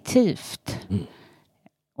effektivt.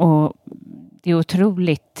 Och det är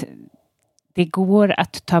otroligt. Det går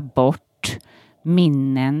att ta bort,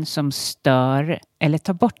 minnen som stör, eller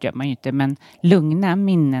ta bort gör man ju inte, men lugna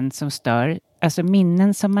minnen som stör. Alltså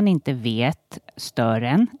minnen som man inte vet stör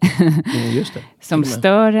en. Just det. Som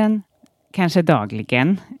stör en kanske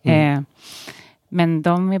dagligen. Men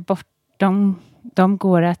de är bort, de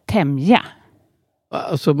går att tämja.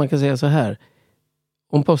 Alltså man kan säga så här.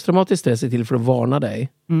 Om posttraumatisk stress är till för att varna dig.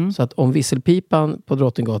 Så att om visselpipan på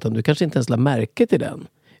Drottninggatan, du kanske inte ens lade märke till den.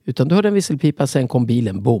 Utan du hörde en visselpipa, sen kom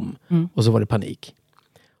bilen, boom. Och så var det panik.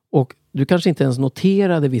 Och du kanske inte ens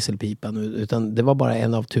noterade visselpipan, utan det var bara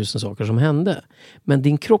en av 1000 saker som hände. Men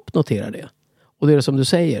din kropp noterar det. Och det är som du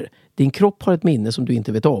säger, din kropp har ett minne som du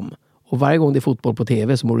inte vet om. Och varje gång det är fotboll på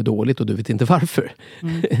tv så mår du dåligt och du vet inte varför.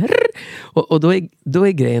 och då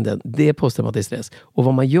är grejen den, det är posttraumatisk stress. Och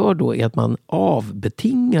vad man gör då är att man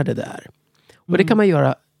avbetingar det där. Och det kan man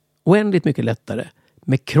göra oändligt mycket lättare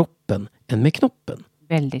med kroppen än med knoppen.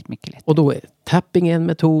 Väldigt mycket lättare. Och då är tapping en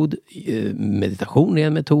metod, meditation är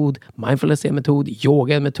en metod, mindfulness är en metod,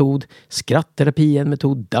 yoga är en metod, skrattterapi är en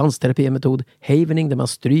metod, dansterapi är en metod, havening där man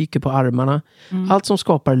stryker på armarna. Allt som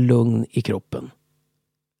skapar lugn i kroppen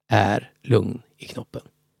är lugn i knoppen.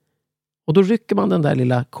 Och då rycker man den där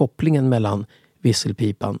lilla kopplingen mellan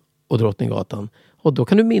visselpipan och Drottninggatan. Och då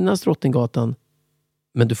kan du minnas Drottninggatan,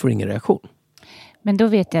 men du får ingen reaktion. Men då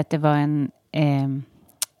vet jag att det var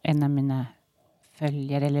en av mina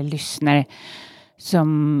följare eller lyssnare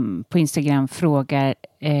som på Instagram frågar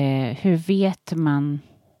hur vet man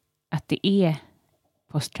att det är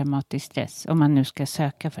posttraumatisk stress om man nu ska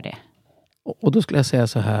söka för det? Och då skulle jag säga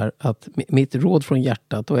så här att mitt råd från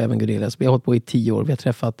hjärtat och även Gudelias, vi har hållit på i 10 år, vi har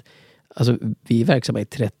träffat, alltså vi är verksamma i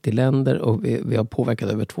 30 länder och vi har påverkat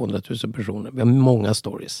över 200 000 personer. Vi har många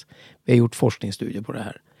stories. Vi har gjort forskningsstudier på det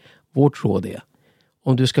här. Vårt råd är,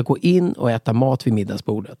 om du ska gå in och äta mat vid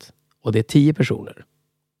middagsbordet och det är 10 personer,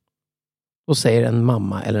 då säger en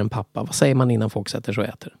mamma eller en pappa, vad säger man innan folk sätter sig och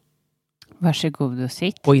äter? Varsågod och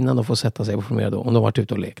sitt. Och innan de får sätta sig, vad får de göra då? Om de har varit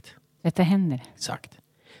ute och lekt. Detta händer. Exakt.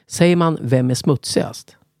 Säger man, vem är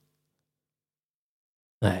smutsigast?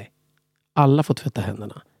 Nej. Alla får tvätta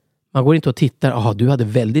händerna. Man går inte och tittar, du hade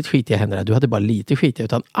väldigt skitiga händer, du hade bara lite skitiga,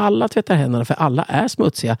 utan alla tvättar händerna för alla är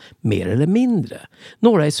smutsiga, mer eller mindre.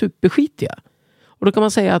 Några är superskitiga. Och då kan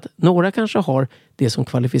man säga att några kanske har det som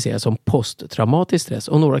kvalificeras som posttraumatisk stress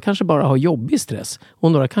och några kanske bara har jobbig stress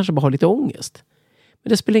och några kanske bara har lite ångest. Men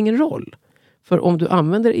det spelar ingen roll. För om du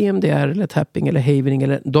använder EMDR eller tapping eller havening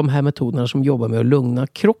eller de här metoderna som jobbar med att lugna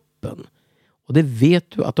kroppen, och det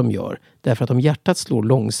vet du att de gör därför att om hjärtat slår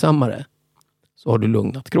långsammare så har du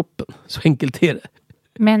lugnat kroppen. Så enkelt är det.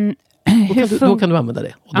 Men då kan du använda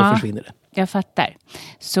det och då försvinner det. Jag fattar.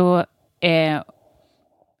 Så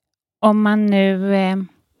om man nu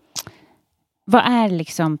vad är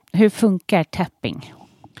liksom, hur funkar tapping?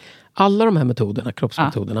 Alla de här metoderna,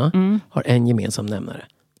 kroppsmetoderna, har en gemensam nämnare.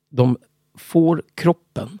 De får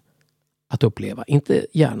kroppen att uppleva, inte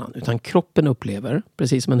hjärnan, utan kroppen upplever,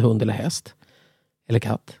 precis som en hund eller häst, eller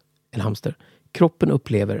katt, eller hamster. Kroppen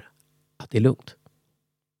upplever att det är lugnt.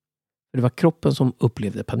 För det var kroppen som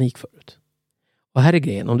upplevde panik förut. Och här är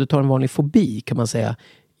grejen, om du tar en vanlig fobi kan man säga,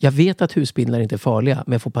 jag vet att husspindlar inte är farliga,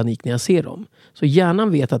 men jag får panik när jag ser dem. Så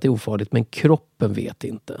hjärnan vet att det är ofarligt, men kroppen vet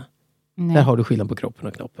inte. Nej. Där har du skillnad på kroppen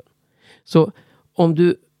och knoppen. Så om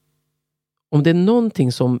det är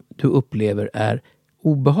någonting som du upplever är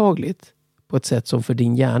obehagligt på ett sätt som för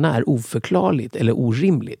din hjärna är oförklarligt eller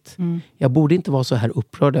orimligt. Jag borde inte vara så här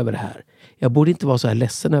upprörd över det här. Jag borde inte vara så här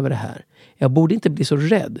ledsen över det här. Jag borde inte bli så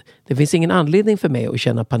rädd. Det finns ingen anledning för mig att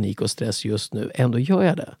känna panik och stress just nu. Ändå gör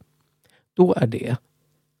jag det. Då är det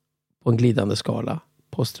på en glidande skala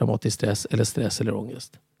posttraumatisk stress eller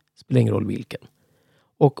ångest. Spelar ingen roll vilken.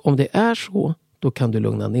 Och om det är så, då kan du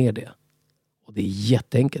lugna ner det. Och det är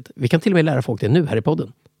jätteenkelt. Vi kan till och med lära folk det nu här i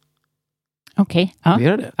podden. Okej. Ja. Vi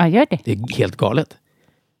gör det. Ja, gör det. Det är helt galet.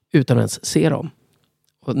 Utan att ens se dem.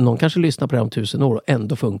 Och någon kanske lyssnar på det om 1000 år och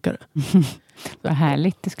ändå funkar det. Vad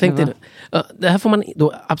härligt det skulle vara. Det här får man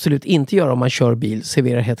då absolut inte göra om man kör bil,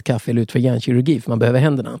 serverar hett kaffe eller utför hjärnkirurgi, för man behöver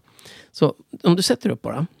händerna. Så om du sätter upp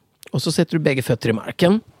bara och så sätter du bägge fötter i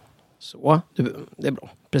marken. Så, det är bra.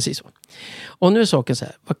 Precis så. Och nu är saken så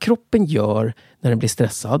här. Vad kroppen gör när den blir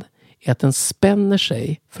stressad är att den spänner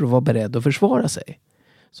sig för att vara beredd att försvara sig.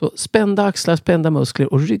 Så spända axlar, spända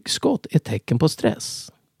muskler och ryggskott är tecken på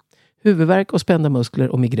stress. Huvudvärk och spända muskler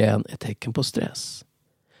och migrän är tecken på stress.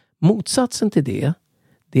 Motsatsen till det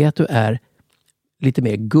är att du är lite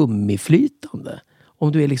mer gummiflytande.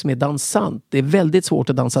 Om du är liksom mer dansant. Det är väldigt svårt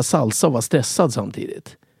att dansa salsa och vara stressad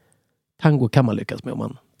samtidigt. Tango kan man lyckas med om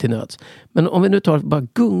man till nöds. Men om vi nu tar bara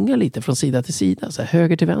gunga lite från sida till sida, så här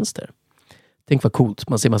höger till vänster. Tänk vad coolt.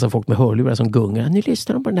 Man ser massa folk med hörlurar som gungar. Nu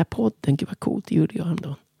lyssnar de på den där podden. Gud vad coolt, det gjorde jag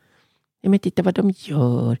häromdagen. Ja, men titta vad de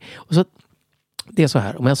gör. Och så, det är så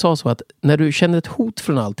här. Om jag sa så att när du känner ett hot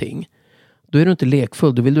från allting, då är du inte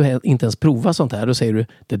lekfull. Då vill du inte ens prova sånt här. Då säger du,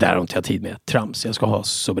 det där har inte jag tid med. Trams, jag ska ha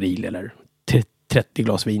Sobril eller 30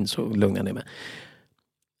 glas vin så lugnar jag ner mig.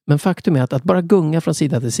 Men faktum är att bara gunga från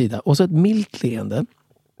sida till sida. Och så ett milt leende.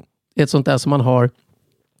 Ett sånt där som man har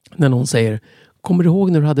när någon säger, kommer du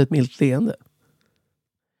ihåg när du hade ett milt leende?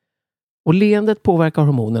 Och leendet påverkar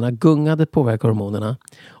hormonerna, gungandet påverkar hormonerna.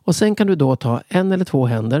 Och sen kan du då ta 1 eller 2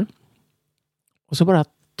 händer och så bara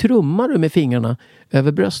trummar du med fingrarna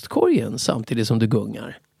över bröstkorgen samtidigt som du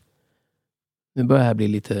gungar. Nu börjar det här bli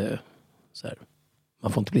lite så här,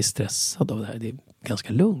 man får inte bli stressad av det här, det är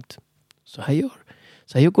ganska lugnt. Så här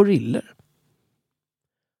gör gorillor.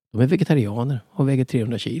 De är vegetarianer och väger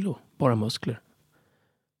 300 kilo, bara muskler.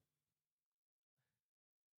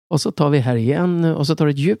 Och så tar vi här igen och så tar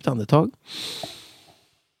du ett djupt andetag.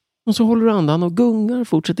 Och så håller du andan och gungar,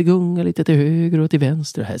 fortsätter gunga lite till höger och till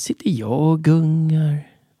vänster. Här sitter jag och gungar.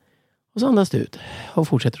 Och så andas du ut och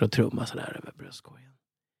fortsätter att trumma så där över bröstkorgen.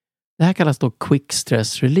 Det här kallas då Quick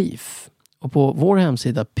Stress Relief. Och på vår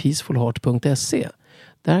hemsida peacefulheart.se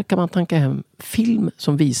där kan man tanka hem film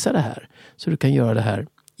som visar det här. Så du kan göra det här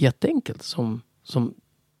jätteenkelt som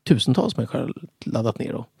tusentals människor har laddat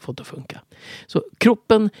ner och fått att funka. Så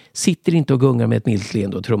kroppen sitter inte och gungar med ett milt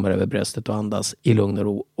leende och trummar över bröstet och andas i lugn och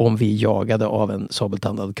ro om vi är jagade av en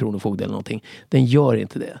sabeltandad kronofogde eller någonting. Den gör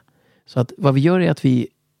inte det. Så att vad vi gör är att vi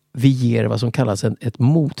ger vad som kallas ett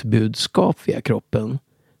motbudskap via kroppen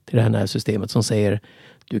till det här nervsystemet som säger,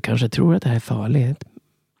 du kanske tror att det här är farligt,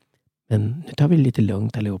 men nu tar vi det lite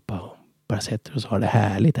lugnt allihopa och bara sätter oss och har det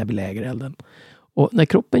härligt här vid lägerelden. Och när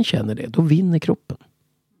kroppen känner det, då vinner kroppen.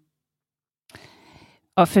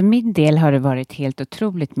 Ja, för min del har det varit helt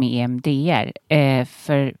otroligt med EMDR.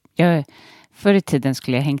 Förr i tiden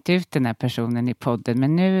skulle jag hängt ut den här personen i podden,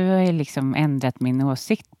 men nu har jag liksom ändrat min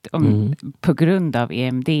åsikt på grund av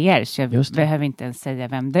EMDR, så jag behöver inte ens säga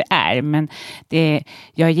vem det är. Men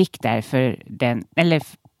jag gick där för den, eller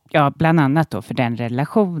bland annat då för den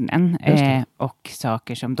relationen och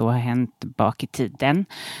saker som då har hänt bak i tiden.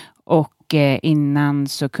 Och innan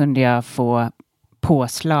så kunde jag få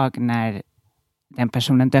påslag när den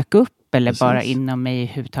personen dök upp eller bara inom mig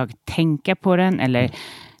överhuvudtaget tänka på den eller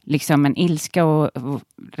liksom en ilska och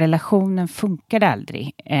relationen funkade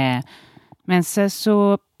aldrig. Men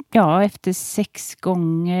så efter 6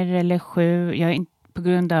 gånger eller 7, jag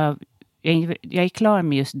är klar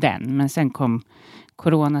med just den, men sen kom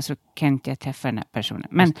corona så kan inte jag träffa den här personen.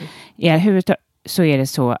 Men i huvudtaget så är det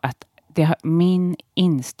så att min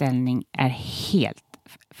inställning är helt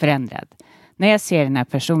förändrad. När jag ser den här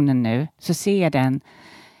personen nu så ser jag den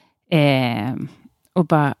och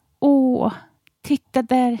bara, titta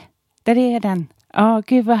där är den.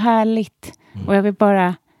 Gud vad härligt. Och jag vill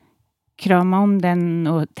bara krama om den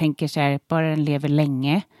och tänker så här, bara den lever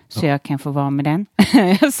länge så jag kan få vara med den.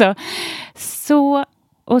 så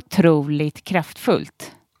otroligt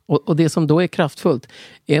kraftfullt. Och det som då är kraftfullt,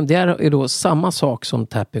 EMDR är då samma sak som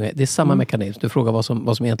tapping. Det är samma mekanism. Du frågar vad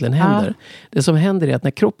som egentligen händer. Det som händer är att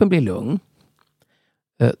när kroppen blir lugn,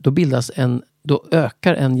 då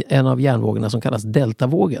ökar en av hjärnvågorna som kallas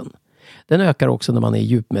deltavågen. Den ökar också när man är i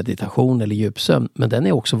djupmeditation eller djupsömn, men den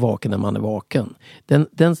är också vaken när man är vaken. Den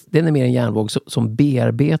är mer en hjärnvåg som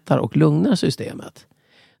bearbetar och lugnar systemet.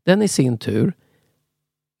 Den i sin tur,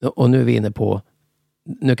 och nu är vi inne på,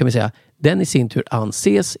 nu kan vi säga, den i sin tur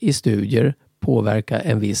anses i studier påverka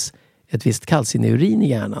ett visst kalcineurin i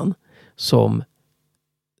hjärnan som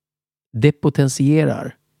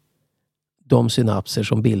depotentierar de synapser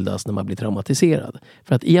som bildas när man blir traumatiserad.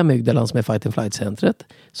 För att i amygdalan som är fight and flight-centret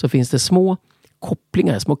så finns det små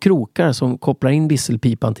kopplingar, små krokar som kopplar in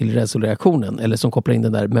visselpipan till rädsloreaktionen eller som kopplar in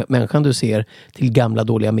den där människan du ser till gamla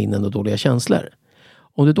dåliga minnen och dåliga känslor.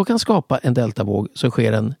 Om du då kan skapa en deltavåg så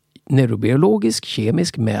sker en neurobiologisk,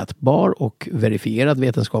 kemisk, mätbar och verifierad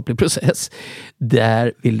vetenskaplig process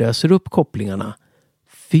där vi löser upp kopplingarna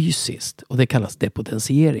fysiskt och det kallas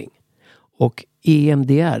depotentiering. Och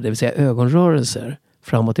EMDR, det vill säga ögonrörelser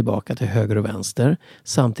fram och tillbaka till höger och vänster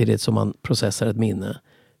samtidigt som man processar ett minne,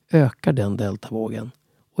 ökar den deltavågen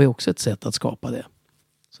och är också ett sätt att skapa det.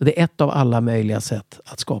 Så det är ett av alla möjliga sätt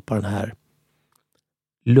att skapa den här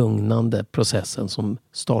lugnande processen som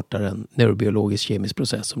startar en neurobiologisk kemisk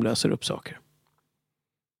process som löser upp saker.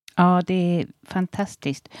 Ja, det är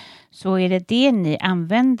fantastiskt. Så är det ni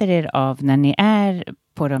använder er av när ni är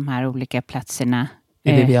på de här olika platserna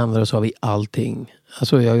Det är det vi använder oss av i allting.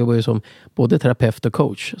 Alltså jag jobbar ju som både terapeut och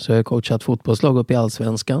coach. Så jag har coachat fotbollslag upp i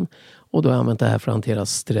Allsvenskan. Och då har jag använt det här för att hantera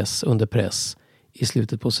stress under press i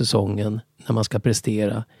slutet på säsongen. När man ska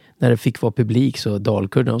prestera. När det fick vara publik så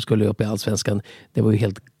Dalkurd när de skulle upp i Allsvenskan. Det var ju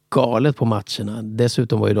helt galet på matcherna.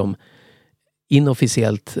 Dessutom var ju de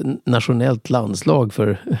inofficiellt nationellt landslag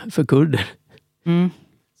för kurder.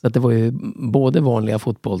 Så att det var ju både vanliga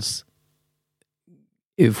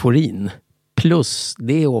fotbolls-euforin plus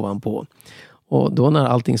det ovanpå. Och då när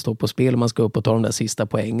allting står på spel och man ska upp och ta de där sista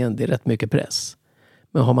poängen, det är rätt mycket press.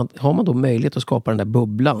 Men har man då möjlighet att skapa den där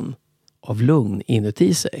bubblan av lugn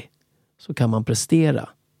inuti sig, så kan man prestera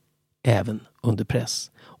även under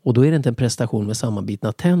press. Och då är det inte en prestation med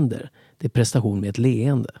sammanbitna tänder, det är prestation med ett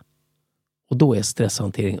leende. Och då är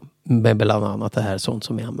stresshantering med bland annat det här sånt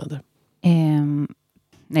som jag använder.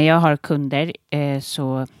 När jag har kunder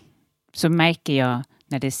så märker jag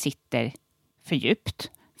när det sitter för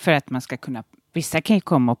djupt. För att man ska kunna, vissa kan ju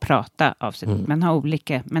komma och prata av sig. Man har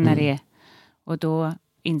olika, men när det är, och då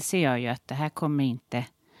inser jag ju att det här kommer inte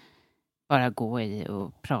bara gå i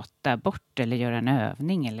och prata bort eller göra en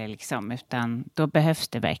övning eller liksom, utan då behövs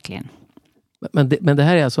det verkligen. Men det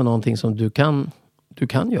här är alltså någonting som du kan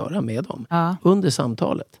göra med dem under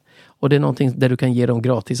samtalet. Och det är någonting där du kan ge dem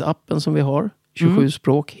gratis-appen som vi har. 27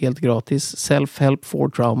 språk, helt gratis. Self-help for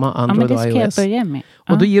trauma, Android och iOS. Jag börja med.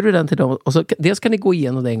 Och då ger du den till dem. Och så, dels kan ni gå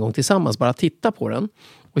igenom det en gång tillsammans. Bara titta på den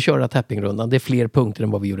och köra tappingrundan. Det är fler punkter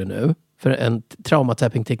än vad vi gjorde nu. För en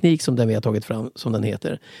traumatapping-teknik som den vi har tagit fram, som den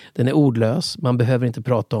heter. Den är ordlös, man behöver inte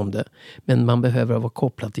prata om det. Men man behöver vara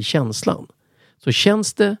kopplad till känslan. Så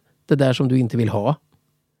känns det där som du inte vill ha,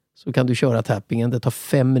 så kan du köra tappingen. Det tar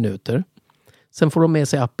 5 minuter. Sen får de med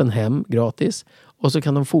sig appen hem gratis. Och så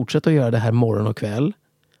kan de fortsätta att göra det här morgon och kväll.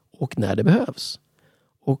 Och när det behövs.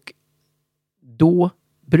 Och då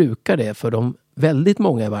brukar det för dem, väldigt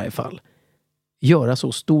många i varje fall, göra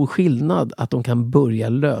så stor skillnad att de kan börja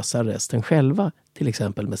lösa resten själva. Till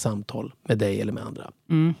exempel med samtal med dig eller med andra.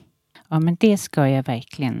 Ja, men det ska jag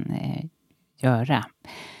verkligen göra.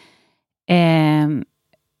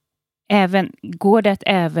 Går det att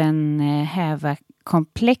även häva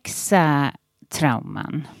komplexa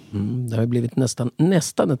trauman? Det har blivit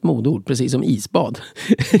nästan ett modord, precis som isbad.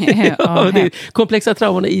 Komplexa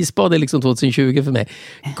trauman och isbad är liksom 2020 för mig.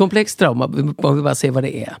 Komplex trauma, man vill bara se vad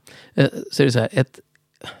det är. Så är det så här, ett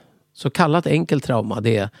så kallat enkelt trauma,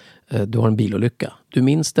 det är du har en bilolycka. Du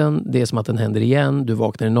minns den, det är som att den händer igen. Du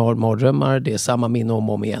vaknar i mardrömmar, det är samma minne om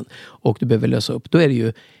och om igen. Och du behöver lösa upp. Då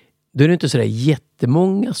är det inte så där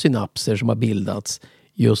jättemånga synapser som har bildats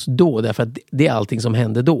just då, därför att det är allting som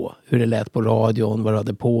hände då. Hur det lät på radion, vad du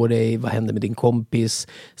hade på dig, vad hände med din kompis,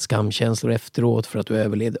 skamkänslor efteråt för att du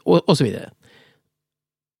överlevde och så vidare.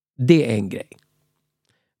 Det är en grej.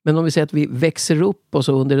 Men om vi säger att vi växer upp och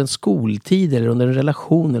så under en skoltid eller under en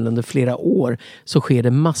relation eller under flera år, så sker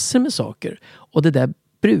det massor med saker. Och det där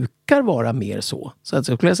brukar vara mer så. Så att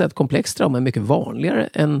jag skulle säga att komplex trauma är mycket vanligare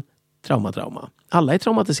än trauma. Alla är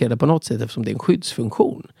traumatiserade på något sätt eftersom det är en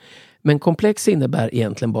skyddsfunktion. Men komplex innebär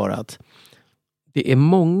egentligen bara att det är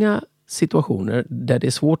många situationer där det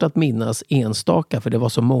är svårt att minnas enstaka, för det var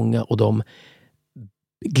så många och de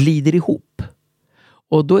glider ihop.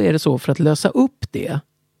 Och då är det så, för att lösa upp det,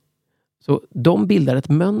 så de bildar ett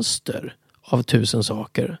mönster av 1000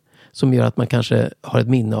 saker som gör att man kanske har ett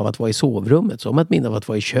minne av att vara i sovrummet, som ett minne av att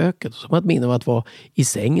vara i köket, som ett minne av att vara i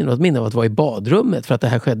sängen och ett minne av att vara i badrummet, för att det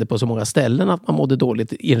här skedde på så många ställen att man mådde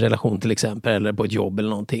dåligt i en relation till exempel, eller på ett jobb eller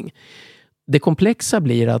någonting. Det komplexa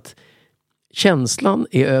blir att känslan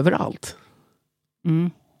är överallt.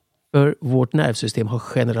 För vårt nervsystem har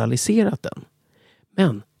generaliserat den.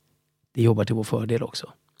 Men det jobbar till vår fördel också.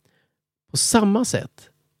 På samma sätt,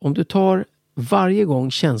 om du tar varje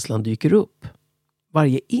gång känslan dyker upp,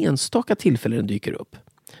 varje enstaka tillfälle den dyker upp.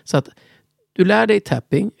 Så att du lär dig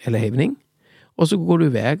tapping eller hävning, och så går du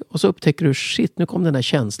iväg och så upptäcker du, shit, nu kom den här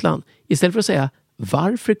känslan. Istället för att säga,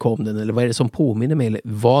 varför kom den? Eller vad är det som påminner mig? Eller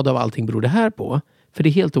vad av allting beror det här på? För det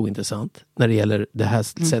är helt ointressant när det gäller det här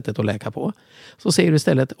sättet att läka på. Så säger du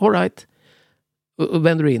istället, all right. Och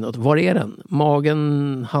vänder du inåt. Var är den?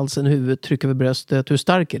 Magen, halsen, huvudet, tryck över bröstet. Hur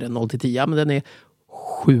stark är den? 0-10? Ja, men den är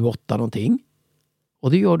 7-8 någonting.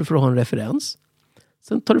 Och det gör du för att ha en referens.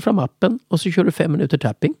 Sen tar du fram appen och så kör du 5 minuter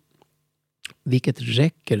tapping. Vilket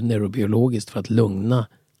räcker neurobiologiskt för att lugna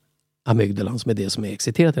amygdalan, som är det som är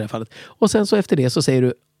exciterat i det här fallet. Och sen så efter det så säger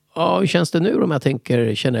du, ja, hur känns det nu om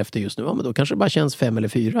jag känner efter just nu? Ja, men då kanske det bara känns 5 eller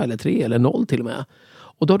 4 eller 3 eller 0 till och med.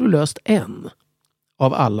 Och då har du löst en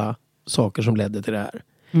av alla saker som ledde till det här.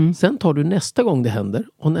 Sen tar du nästa gång det händer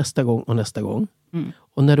och nästa gång och nästa gång.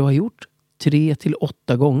 Och när du har gjort 3 till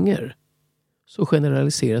 8 gånger, så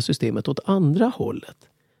generaliserar systemet åt andra hållet.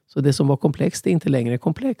 Så det som var komplext är inte längre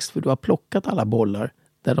komplext, för du har plockat alla bollar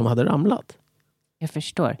där de hade ramlat. Jag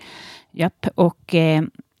förstår. Japp, och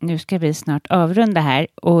nu ska vi snart avrunda här,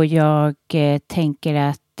 och jag tänker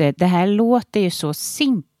att det här låter ju så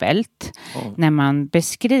simpelt när man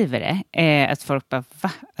beskriver det. Att folk bara,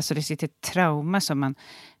 va? Alltså det sitter trauma som man...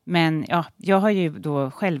 Men ja, jag har ju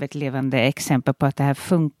då själv ett levande exempel på att det här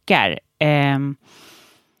funkar.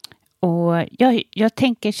 Och jag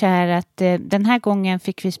tänker så här att den här gången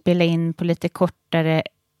fick vi spela in på lite kortare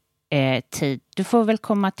tid. Du får väl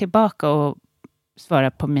komma tillbaka och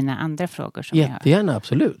svara på mina andra frågor som Jättegärna,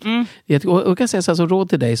 absolut. Och jag kan säga så här, så råd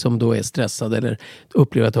till dig som då är stressad eller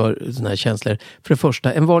upplever att du har såna här känslor. För det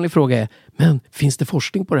första, en vanlig fråga är, men finns det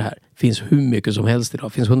forskning på det här? Det finns hur mycket som helst idag.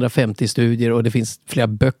 Det finns 150 studier och det finns flera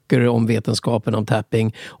böcker om vetenskapen om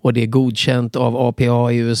tapping. Och det är godkänt av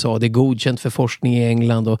APA i USA. Det är godkänt för forskning i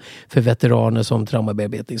England och för veteraner som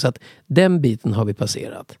traumabearbetning. Så att den biten har vi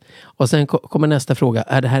passerat. Och sen kommer nästa fråga,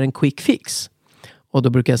 är det här en quick fix? Och då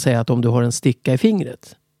brukar jag säga att om du har en sticka i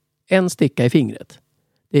fingret. En sticka i fingret.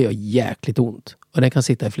 Det gör jäkligt ont. Och den kan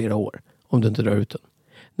sitta i flera år. Om du inte drar ut den.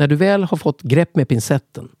 När du väl har fått grepp med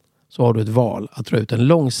pincetten. Så har du ett val att dra ut den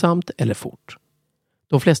långsamt eller fort.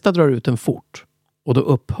 De flesta drar ut den fort. Och då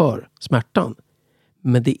upphör smärtan.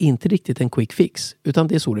 Men det är inte riktigt en quick fix. Utan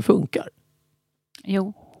det är så det funkar.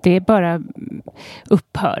 Jo, det är bara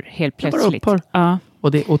upphör helt plötsligt. Det bara upphör. Ja.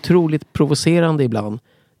 Och det är otroligt provocerande ibland.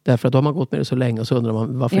 Därför att då har man gått med det så länge och så undrar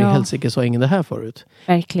man varför i helsike sa ingen det här förut.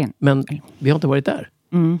 Verkligen. Men vi har inte varit där.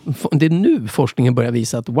 Det är nu forskningen börjar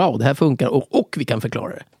visa att wow, det här funkar och vi kan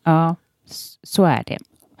förklara det. Ja, så är det.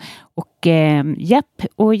 Och japp,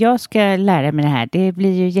 och jag ska lära mig det här. Det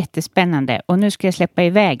blir ju jättespännande. Och nu ska jag släppa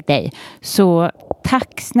iväg dig. Så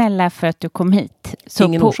tack snälla för att du kom hit. Så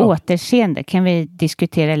ingen på orsak. Återseende kan vi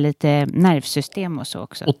diskutera lite nervsystem och så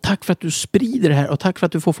också. Och tack för att du sprider det här. Och tack för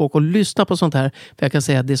att du får folk att lyssna på sånt här. För jag kan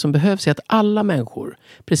säga att det som behövs är att alla människor,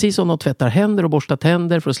 precis som de tvättar händer och borstar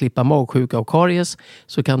tänder för att slippa magsjuka och karies,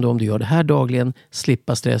 så kan du, om du gör det här dagligen,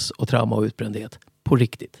 slippa stress och trauma och utbrändhet. På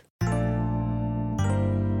riktigt.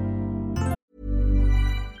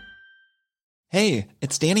 Hey,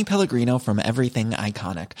 it's Danny Pellegrino from Everything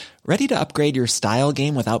Iconic. Ready to upgrade your style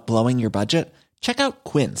game without blowing your budget? Check out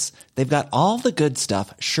Quince. They've got all the good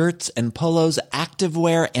stuff, shirts and polos,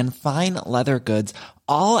 activewear and fine leather goods,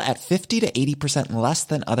 all at 50 to 80% less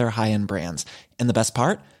than other high-end brands. And the best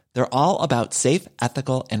part? They're all about safe,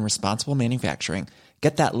 ethical and responsible manufacturing.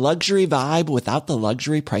 Get that luxury vibe without the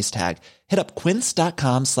luxury price tag. Hit up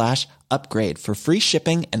quince.com/upgrade for free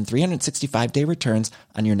shipping and 365-day returns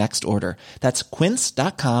on your next order. That's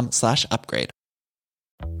quince.com/upgrade.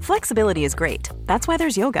 Flexibility is great. That's why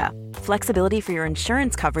there's yoga. Flexibility for your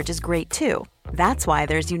insurance coverage is great too. That's why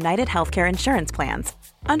there's United Healthcare Insurance Plans.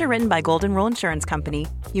 Underwritten by Golden Rule Insurance Company,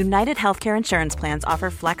 United Healthcare Insurance Plans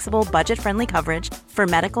offer flexible, budget-friendly coverage for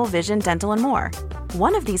medical, vision, dental, and more.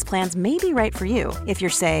 One of these plans may be right for you if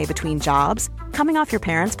you're, say, between jobs, coming off your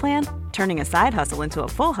parents' plan, turning a side hustle into a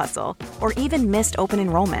full hustle, or even missed open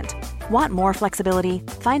enrollment. Want more flexibility?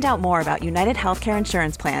 Find out more about United Healthcare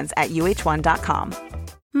Insurance Plans at uh1.com.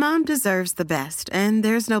 Mom deserves the best, and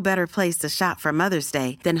there's no better place to shop for Mother's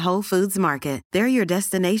Day than Whole Foods Market. They're your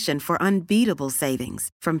destination for unbeatable savings,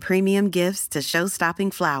 from premium gifts to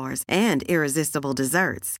show-stopping flowers and irresistible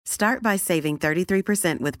desserts. Start by saving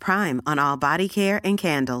 33% with Prime on all body care and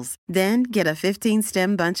candles. Then get a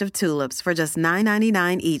 15-stem bunch of tulips for just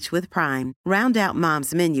 $9.99 each with Prime. Round out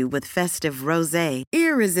Mom's menu with festive rosé,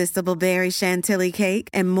 irresistible berry chantilly cake,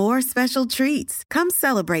 and more special treats. Come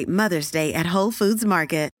celebrate Mother's Day at Whole Foods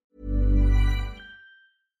Market.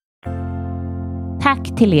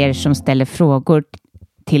 Tack till er som ställer frågor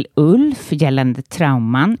till Ulf gällande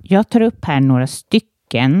trauman. Jag tar upp här några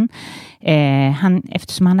stycken.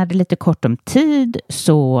 Eftersom han hade lite kort om tid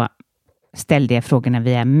så ställde jag frågorna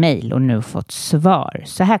via mejl och nu fått svar.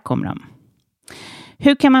 Så här kommer de.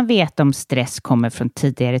 Hur kan man veta om stress kommer från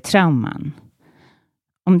tidigare trauman?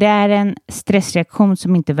 Om det är en stressreaktion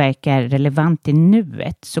som inte verkar relevant i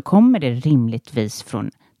nuet så kommer det rimligtvis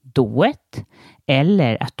från dået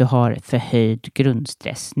eller att du har förhöjd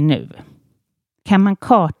grundstress nu. Kan man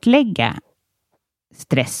kartlägga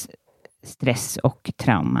stress och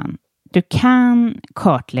trauman? Du kan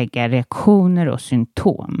kartlägga reaktioner och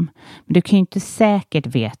symptom, men du kan ju inte säkert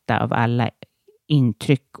veta av alla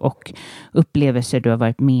intryck och upplevelser du har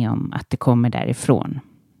varit med om att det kommer därifrån.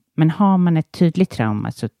 Men har man ett tydligt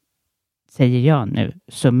trauma, så säger jag nu,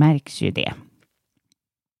 så märks ju det.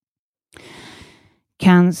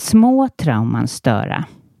 Kan små trauman störa?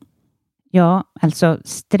 Ja, alltså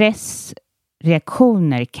stress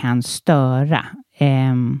reaktioner kan störa.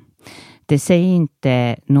 Det säger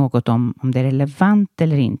inte något om det är relevant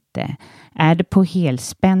eller inte. Är det på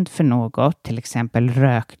helspänd för något, till exempel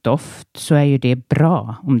rökdoft, så är ju det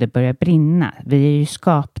bra om det börjar brinna. Vi är ju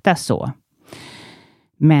skapta så.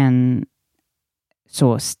 Men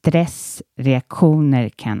så stressreaktioner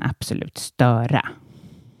kan absolut störa.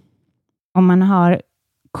 Om man har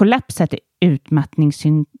kollapsat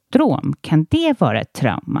utmattningssyndrom, kan det vara ett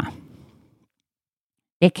trauma?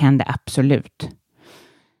 Det kan det absolut.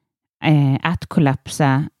 Att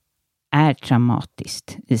kollapsa är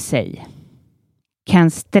traumatiskt i sig.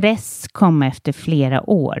 Kan stress komma efter flera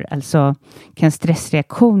år? Alltså kan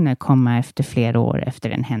stressreaktioner komma efter flera år efter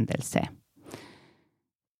en händelse?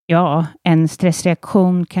 Ja, en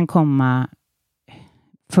stressreaktion kan komma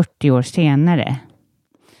 40 år senare.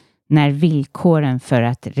 När villkoren för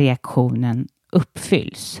att reaktionen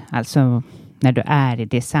uppfylls. Alltså när du är i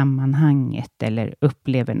det sammanhanget eller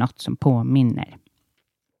upplever något som påminner.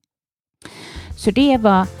 Så det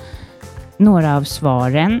var några av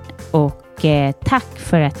svaren och tack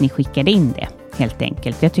för att ni skickade in det helt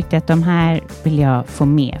enkelt. Jag tyckte att de här vill jag få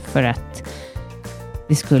med för att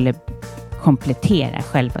det skulle komplettera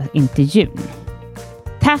själva intervjun.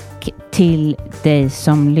 Tack till dig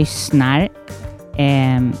som lyssnar.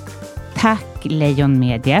 Tack Lejon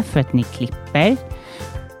Media för att ni klipper.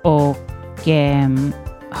 Och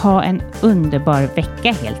ha en underbar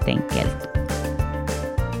vecka helt enkelt.